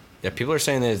the. Yeah, people are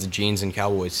saying that it's jeans and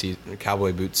cowboy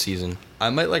boot season. I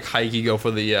might like hikey go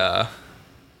for the.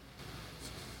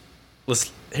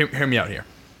 Let's hear me out here.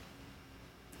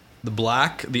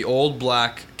 The old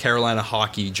black Carolina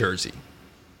hockey jersey.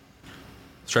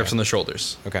 Stripes Okay. on the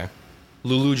shoulders. Okay.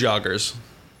 Lulu joggers.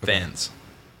 Vans.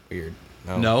 Weird.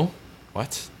 No.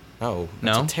 What? No.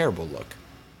 That's No? a terrible look.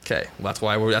 Okay, well, that's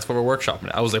why we're workshopping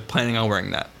it. I was like planning on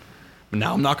wearing that, but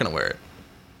now I'm not gonna wear it.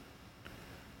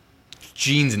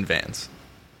 Jeans and Vans,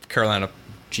 Carolina.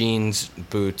 Jeans,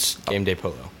 boots, game day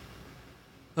polo.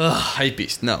 Ugh, hype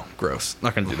beast. No, gross.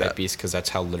 Not gonna do that. Hypebeast because that's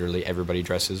how literally everybody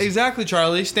dresses. Exactly,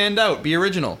 Charlie. Stand out. Be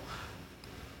original.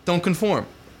 Don't conform.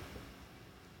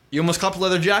 You almost copped a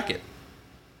leather jacket.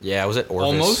 Yeah, I was at Orvis.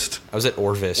 Almost? I was at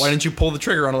Orvis. Why didn't you pull the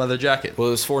trigger on a leather jacket? Well,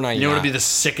 it was $4.99. You know what would be the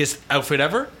sickest outfit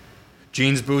ever?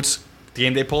 Jeans, boots,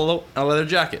 game day polo, and a leather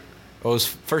jacket. Well,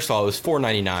 first of all, it was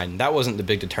 $4.99. That wasn't the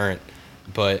big deterrent,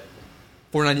 but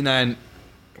 $4.99.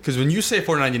 Because when you say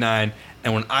 $4.99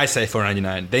 and when I say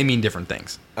 $4.99, they mean different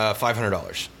things.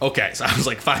 $500. Okay, so I was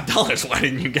like, $5. Why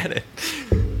didn't you get it?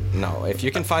 No, if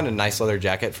you can find a nice leather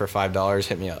jacket for $5,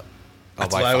 hit me up.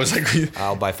 That's why I was like,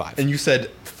 I'll buy 5. and you said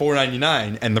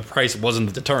 $4.99, and the price wasn't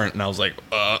the deterrent, and I was like,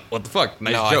 what the fuck?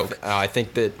 Nice no, joke. I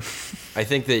think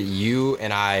that you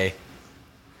and I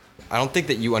don't think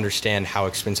that you understand how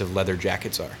expensive leather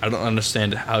jackets are. I don't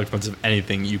understand how expensive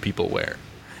anything you people wear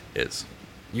is.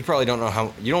 You probably don't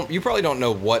know you probably don't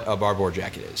know what a barbour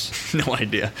jacket is. No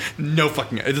idea. No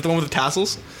fucking. Is it the one with the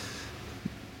tassels?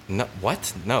 No,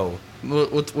 what? No.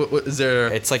 What is there?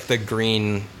 It's like the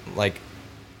green, like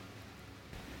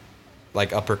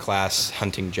upper class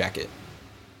hunting jacket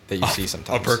that you see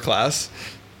sometimes. Upper class.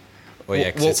 Well,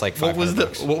 yeah, because it's like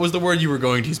 $500. What was the word you were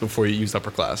going to use before you used upper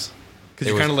class? Because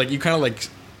you kind of like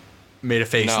made a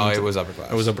face. No, it was upper class.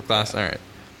 It was upper class. All right.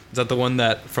 Is that the one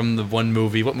that from the one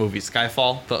movie? What movie?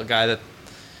 Skyfall. The guy that.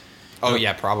 Oh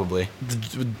yeah, probably.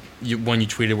 One you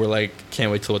tweeted were like,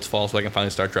 can't wait till it's fall so I can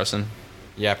finally start dressing.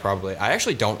 Yeah, probably. I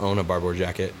actually don't own a barbour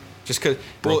jacket. Just because.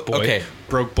 Broke boy. Okay.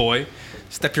 Broke boy.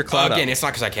 Step your clout Again, up. it's not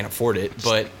because I can't afford it,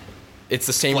 but it's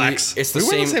the same. Flex. It's the we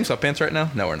wearing same. the same sweatpants right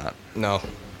now? No, we're not. No,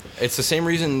 it's the same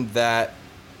reason that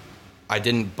I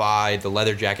didn't buy the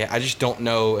leather jacket. I just don't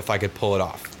know if I could pull it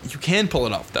off. You can pull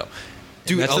it off though.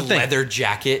 Dude, that's a the thing. leather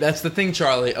jacket? That's the thing,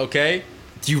 Charlie, okay?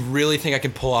 Do you really think I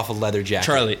can pull off a leather jacket?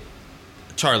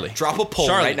 Charlie. Drop a poll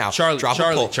Charlie, right now. Charlie, Drop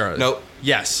a poll. Charlie. No.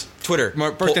 Yes. Twitter.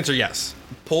 First answer, yes.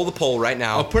 Pull the poll right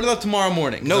now. I'll put it out tomorrow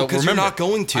morning. No, So because you're remember, not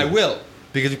going to. I will.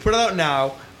 Because you put it out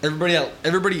now,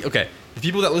 everybody, okay. The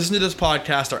people that listen to this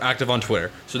podcast are active on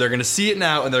Twitter. So they're going to see it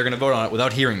now and they're going to vote on it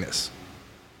without hearing this.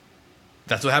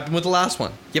 That's what happened with the last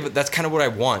one. Yeah, but that's kind of what I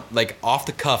want. Like, off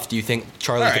the cuff, do you think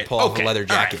Charlie could pull off a leather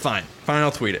jacket? All right, fine,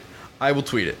 I'll tweet it. I will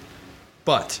tweet it.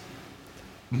 But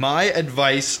my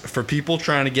advice for people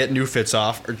trying to get new fits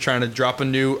off or trying to drop a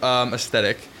new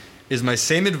aesthetic is my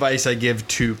same advice I give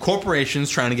to corporations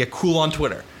trying to get cool on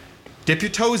Twitter. Dip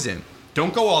your toes in.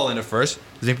 Don't go all in at first.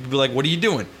 Because people be like, what are you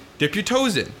doing? Dip your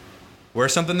toes in. Wear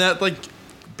something that, like,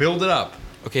 build it up.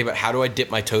 Okay, but how do I dip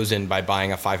my toes in by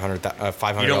buying a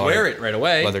 $500? You don't wear it right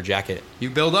away. Leather jacket. You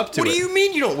build up to it. What do you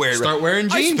mean you don't wear it? Start wearing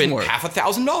jeans I spent more.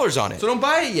 $1,000 on it. So don't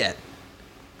buy it yet.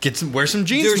 Wear some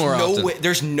jeans more often.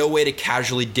 There's no way to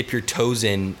casually dip your toes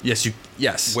in.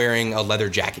 Yes. Wearing a leather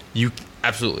jacket. You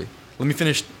absolutely. Let me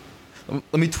finish.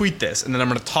 Let me tweet this, and then I'm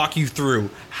going to talk you through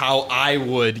how I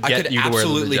would get you to wear a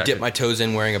leather jacket. I could absolutely dip my toes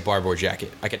in wearing a barbour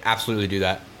jacket. I could absolutely do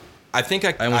that. I think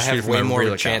I have way more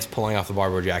of a chance pulling off the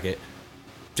barbour jacket,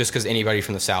 just because anybody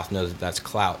from the South knows that that's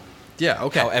clout. Yeah.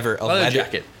 Okay. However, a leather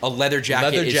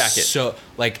jacket is so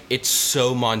it's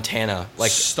so Montana.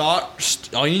 Like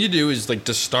all you need to do is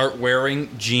to start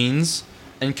wearing jeans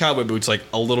and cowboy boots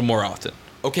a little more often.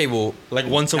 Okay, well,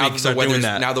 once a week, start doing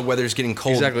that. Now the weather's getting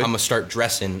cold. Exactly. I'm gonna start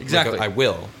dressing. Exactly. I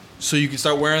will. So you can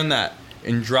start wearing that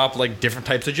and drop different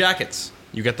types of jackets.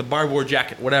 You got the barbour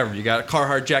jacket, whatever. You got a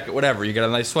Carhartt jacket, whatever. You got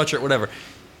a nice sweatshirt, whatever.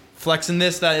 Flexing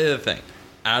this, that, the other thing.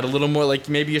 Add a little more,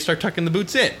 maybe you start tucking the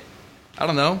boots in. I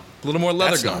don't know. A little more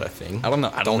leather going. That's not a thing. I don't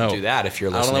know. Don't do that if you're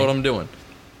listening. I don't know what I'm doing.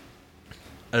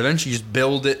 And eventually you just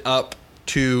build it up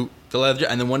to the leather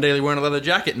jacket. And then one day you're wearing a leather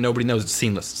jacket and nobody knows it's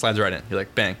seamless. It slides right in. You're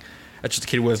like, bang. That's just a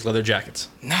kid who wears leather jackets.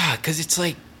 Nah, because it's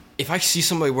if I see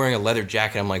somebody wearing a leather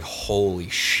jacket, I'm like, holy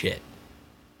shit.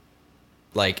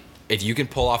 If you can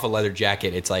pull off a leather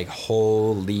jacket, it's like,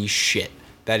 holy shit.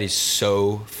 That is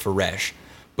so fresh.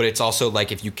 But it's also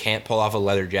if you can't pull off a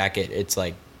leather jacket, it's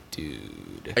like,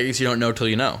 dude. I guess you don't know till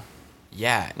you know.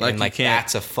 Yeah, and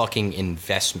that's a fucking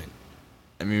investment.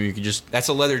 I mean, you could just... That's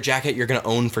a leather jacket you're going to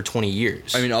own for 20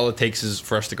 years. I mean, all it takes is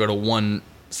for us to go to one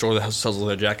store that sells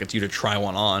leather jackets, you to try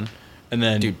one on, and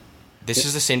then... Dude, this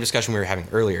is the same discussion we were having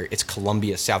earlier. It's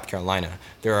Columbia, South Carolina.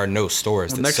 There are no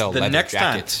stores that sell leather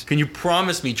jackets. Can you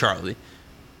promise me, Charlie,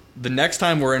 the next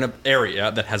time we're in an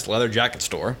area that has a leather jacket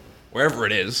store, wherever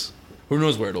it is, who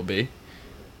knows where it'll be,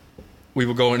 we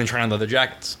will go in and try on leather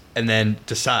jackets, and then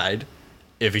decide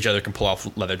if each other can pull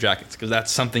off leather jackets, because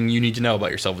that's something you need to know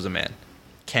about yourself as a man.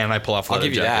 Can I pull off leather jacket?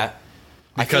 I'll give you that.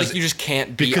 I feel like you just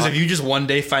can't be... Because if you just one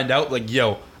day find out,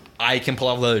 yo, I can pull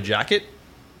off a leather jacket...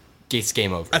 It's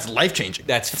game over. That's life-changing.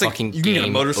 That's fucking you can get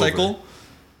a motorcycle. over.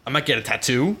 I might get a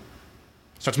tattoo.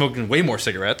 Start smoking way more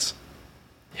cigarettes.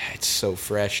 Yeah, it's so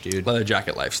fresh, dude. Leather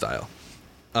jacket lifestyle.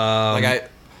 I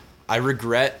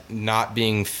regret not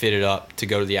being fitted up to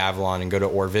go to the Avalon and go to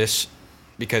Orvis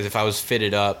because if I was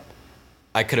fitted up,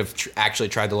 I could have actually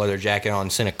tried the leather jacket on,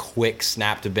 sent a quick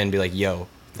snap to Ben, be like, "Yo,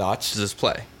 thoughts? Does this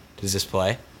play? Does this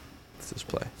play?" Does this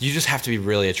play? You just have to be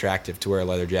really attractive to wear a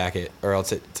leather jacket, or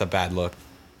else it's a bad look.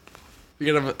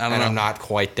 You're gonna, I don't know. I'm not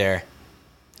quite there.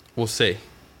 We'll see.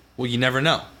 Well, you never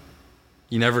know.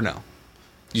 You never know.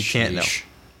 You can't know. Sheesh.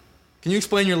 Can you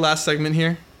explain your last segment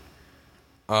here?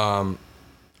 Oh,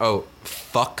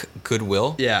 fuck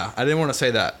Goodwill. Yeah, I didn't want to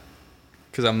say that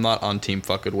because I'm not on Team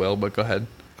Fuck Goodwill, but go ahead.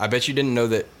 I bet you didn't know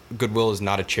that Goodwill is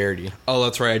not a charity. Oh,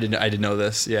 that's right. I didn't know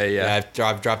this. Yeah. Yeah,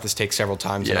 I've dropped this take several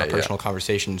times in Yeah, our personal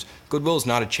conversations. Goodwill is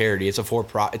not a charity. It's a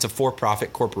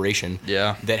for-profit corporation.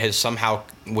 Yeah. That has somehow,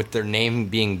 with their name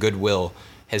being Goodwill,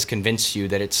 has convinced you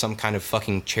that it's some kind of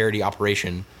fucking charity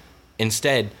operation.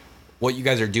 Instead, what you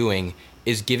guys are doing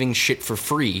is giving shit for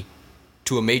free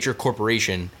to a major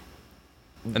corporation,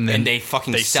 And then and they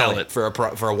fucking they sell it for a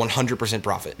 100%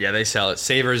 profit. Yeah, they sell it.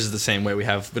 Savers is the same way. We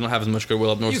don't have as much Goodwill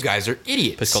up north. You guys are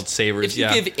idiots. It's called Savers. If you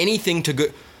yeah. give anything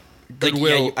to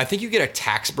Goodwill- I think you get a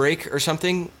tax break or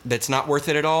something that's not worth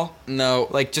it at all. No,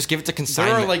 Like, just give it to there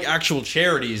consignment. are like actual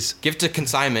charities. Give it to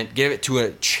consignment. Give it to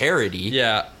a charity.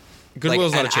 Yeah,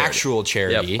 Goodwill's like not a charity. actual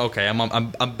charity. Yep. Okay,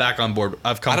 I'm back on board.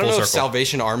 I've come I don't full know circle. if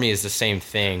Salvation Army is the same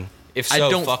thing. If so, I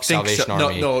don't fuck think so. Salvation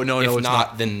No, Army. no, If it's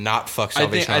not. then not fuck I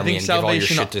think- Salvation I Army think and give all your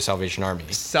Salvation- shit to Salvation Army.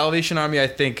 Salvation Army, I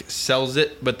think, sells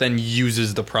it, but then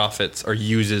uses the profits or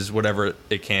uses whatever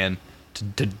it can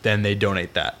to then they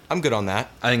donate that. I'm good on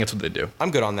that. I think that's what they do.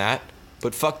 I'm good on that.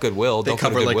 But fuck Goodwill. They Don't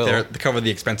cover go to like Goodwill. they cover the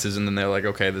expenses and then they're like,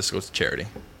 okay, this goes to charity.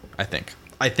 I think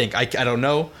I don't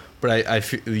know, but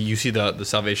you see the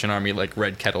Salvation Army like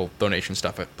red kettle donation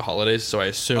stuff at the holidays, so I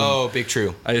assume Oh, big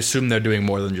true. I assume they're doing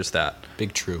more than just that.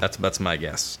 Big true. That's my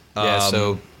guess. Yeah,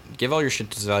 so give all your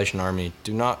shit to Salvation Army.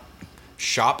 Do not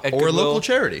shop at or a Goodwill. local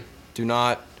charity. Do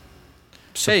not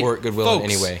support Goodwill folks,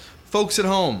 in any way. Folks at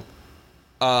home,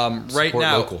 right Support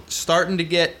now, local. starting to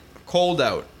get cold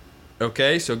out.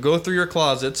 Okay, so go through your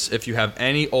closets. If you have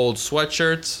any old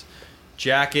sweatshirts,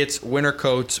 jackets, winter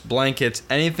coats, blankets,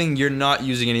 anything you're not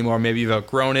using anymore, maybe you've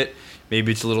outgrown it,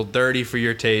 maybe it's a little dirty for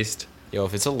your taste. Yo,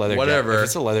 if it's a leather Whatever. if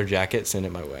it's a leather jacket, send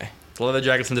it my way. The leather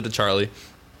jacket sent it to Charlie.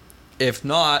 If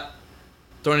not,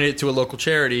 donate it to a local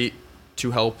charity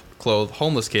to help clothe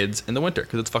homeless kids in the winter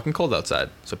because it's fucking cold outside.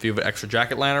 So if you have an extra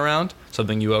jacket lying around,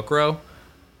 something you outgrow,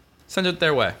 send it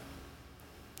their way.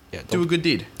 Yeah, Do a good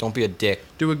deed. don't be a dick.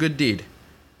 Do a good deed.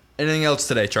 Anything else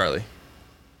today, Charlie?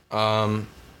 I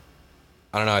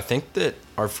don't know. I think that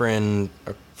our friend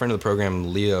of the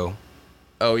program, Leo,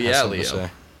 Oh has yeah, something to Leo.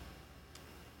 say.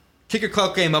 Kick your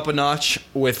clout game up a notch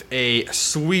with a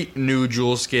sweet new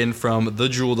Jewel skin from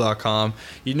thejewel.com.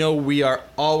 You know we are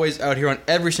always out here on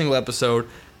every single episode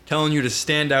telling you to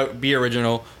stand out, be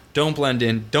original, don't blend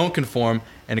in, don't conform,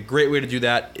 and a great way to do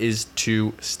that is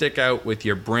to stick out with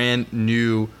your brand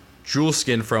new Jewel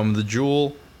skin from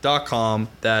thejewel.com.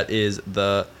 That is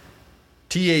the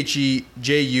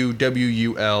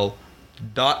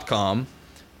THEJUWUL.com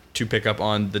to pick up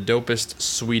on the dopest,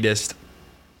 sweetest,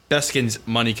 best skins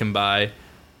money can buy.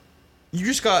 You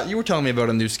were telling me about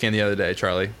a new skin the other day,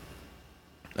 Charlie.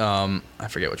 I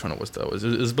forget which one it was though. It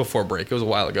was before break. It was a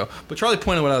while ago. But Charlie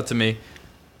pointed one out to me.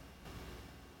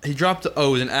 He dropped it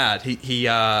was an ad. He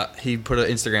put an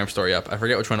Instagram story up. I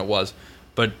forget which one it was.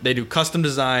 But they do custom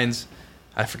designs.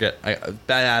 I forget.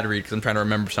 Bad ad read because I'm trying to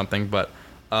remember something. But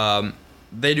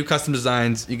they do custom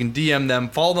designs. You can DM them.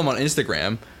 Follow them on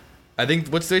Instagram. I think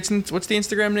what's the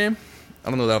Instagram name? I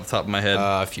don't know that off the top of my head.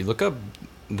 If you look up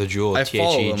the Jewel, I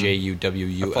follow them.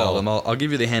 THEJUWUL, I follow them. I'll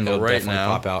give you the handle it'll right definitely now.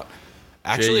 pop out.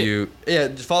 Actually,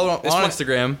 just follow them This on one-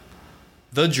 Instagram.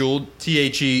 The Jewel,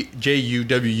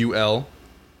 THEJUWL.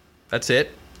 That's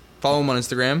it. Follow them on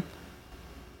Instagram.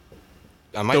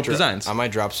 I might dope designs. I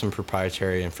might drop some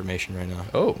proprietary information right now.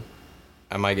 Oh.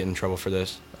 I might get in trouble for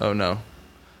this. Oh no.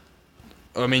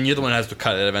 I mean, you're the one that has to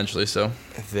cut it eventually, so.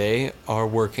 They are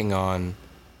working on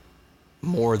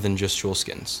more than just Jewel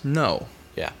skins. No.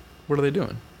 Yeah, What are they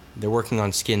doing? they're working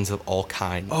on skins of all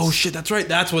kinds. Oh shit, that's right.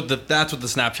 That's what the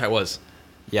Snapchat was.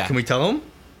 yeah. Can we tell them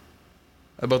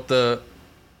about the?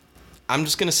 I'm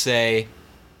just gonna say,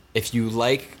 if you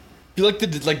like, You like the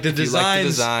if you like the designs?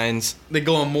 designs, They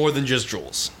go on more than just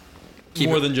jewels. Keep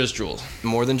More it- than just jewels.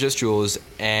 more than just jewels,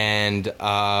 and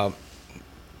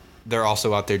they're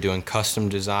also out there doing custom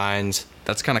designs.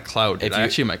 That's kind of cloud, dude. If I you-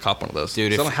 actually might cop one of those.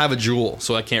 Dude, 'Cause I if- don't have a jewel,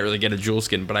 so I can't really get a jewel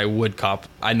skin, but I would cop.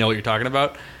 I know what you're talking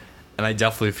about, and I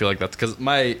definitely feel like that's because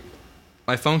my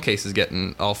phone case is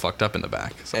getting all fucked up in the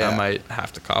back, so I Yeah. might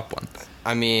have to cop one.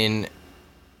 I mean,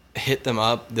 hit them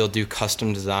up. They'll do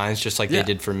custom designs just like Yeah. they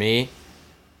did for me.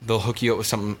 They'll hook you up with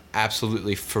something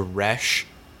absolutely fresh,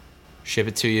 ship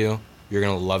it to you. You're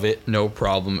going to love it. No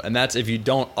problem. And that's if you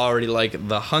don't already like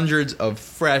the hundreds of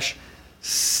fresh,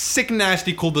 sick,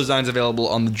 nasty, cool designs available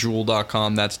on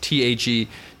thejewel.com. That's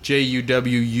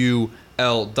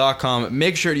TheJuwul.com.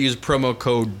 Make sure to use promo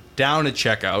code down at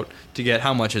checkout to get,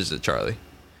 how much is it, Charlie?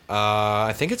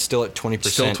 I think it's still at 20%.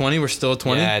 Still 20? We're still at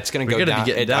 20? Yeah, it's going to go We're down.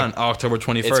 Be getting down October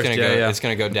 21st. It's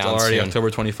going to go down It's already soon. October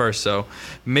 21st. So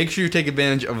make sure you take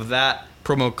advantage of that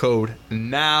promo code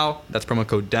now. That's promo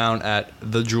code down at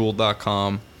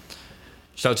thejewel.com.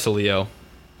 Shout out to Leo.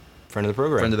 Friend of the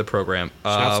program. Friend of the program.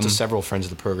 Shout out to several friends of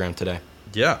the program today.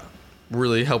 Yeah.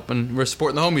 Really helping. We're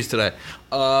supporting the homies today.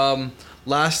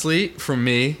 Lastly, from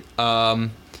me,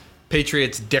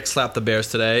 Patriots dick slapped the Bears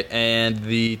today, and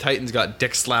the Titans got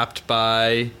dick slapped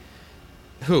by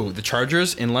who? The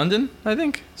Chargers in London, I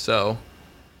think. So,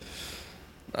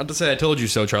 not to say I told you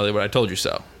so, Charlie, but I told you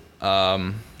so.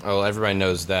 Well, everybody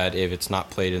knows that if it's not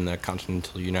played in the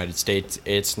continental United States,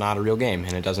 it's not a real game,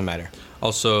 and it doesn't matter.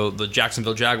 Also, the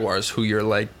Jacksonville Jaguars, who your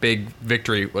like big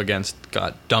victory against,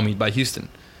 got dummied by Houston.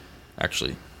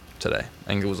 Actually, today, I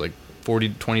think it was like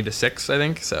 20-6. I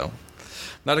think so.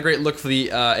 Not a great look for the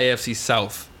AFC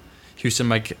South.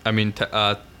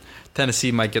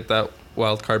 Tennessee might get that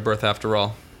wild card berth after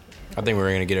all. I think we're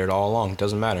going to get it all along.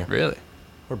 Doesn't matter. Really?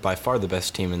 We're by far the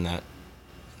best team in that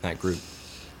group.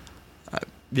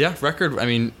 Yeah, record. I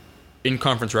mean, in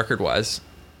conference record wise,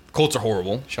 Colts are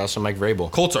horrible. Shout out to Mike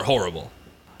Vrabel. Colts are horrible.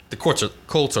 The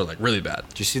Colts are like really bad.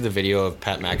 Did you see the video of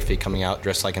Pat McAfee coming out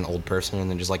dressed like an old person and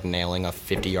then just like nailing a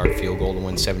 50-yard field goal to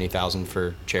win $70,000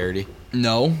 for charity?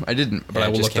 No, I didn't. But Yeah, I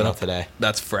will it just look came that out up today.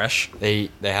 That's fresh. They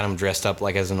had him dressed up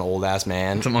like as an old ass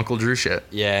man. Some Uncle Drew shit.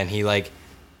 Yeah, and he like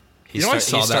You know, I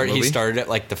saw that he movie. started at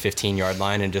like the 15-yard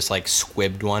line and just like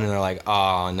squibbed one, and they're like,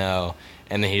 oh no,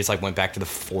 and then he just like went back to the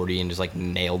 40 and just like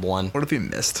nailed one. What if he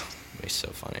missed? He's so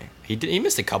funny. He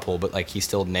missed a couple, but like he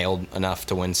still nailed enough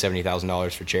to win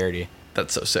 $70,000 for charity.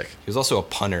 That's so sick. He was also a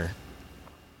punter,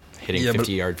 hitting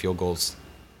 50-yard field goals.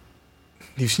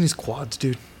 You've seen his quads,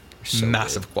 dude. So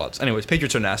Massive quads. Anyways,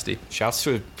 Patriots are nasty. Shouts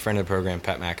to a friend of the program,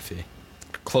 Pat McAfee.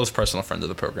 Close personal friend of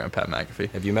the program, Pat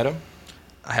McAfee. Have you met him?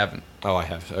 I haven't. Oh, I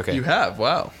have. Okay. You have?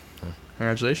 Wow.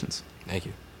 Congratulations. Thank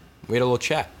you. We had a little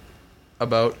chat.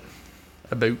 About.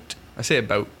 I say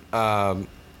about.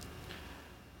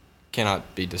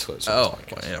 Cannot be disclosed. Oh,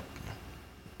 well, yeah.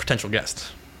 Potential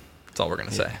guest. That's all we're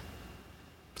gonna say.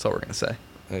 That's all we're gonna say.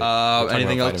 We're talking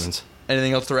Anything about else? vitamins.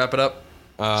 Anything else to wrap it up?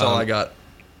 That's all I got.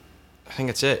 I think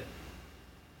that's it.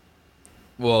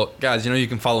 Well, guys, you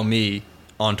can follow me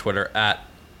on Twitter at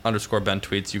 _Ben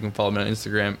tweets. You can follow me on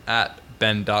Instagram at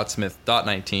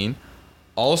ben.smith.19.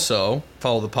 Also,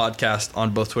 follow the podcast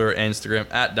on both Twitter and Instagram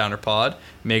at DownerPod.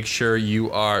 Make sure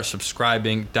you are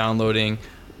subscribing, downloading,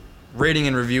 rating,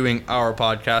 and reviewing our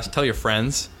podcast. Tell your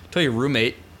friends. Tell your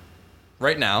roommate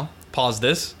right now. Pause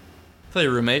this. Tell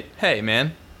your roommate, hey,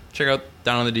 man, check out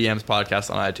Down on the DMs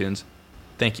podcast on iTunes.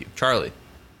 Thank you. Charlie,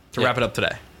 to wrap it up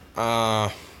today.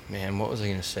 Man, what was I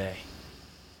going to say?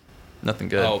 Nothing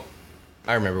good. Oh,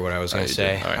 I remember what I was going you to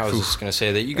say. did. All right. I was Phew. just going to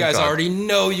say that you Thank guys God. already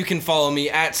know you can follow me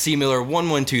at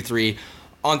cmiller1123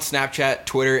 on Snapchat,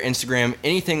 Twitter, Instagram,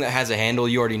 anything that has a handle.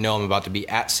 You already know I'm about to be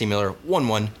at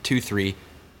cmiller1123.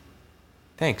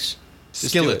 Thanks. Just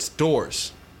Skillets,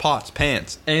 doors, pots,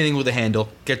 pans, anything with a handle.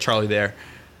 Get Charlie there.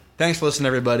 Thanks for listening,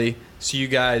 everybody. See you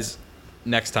guys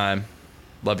next time.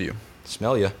 Love you.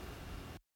 Smell ya.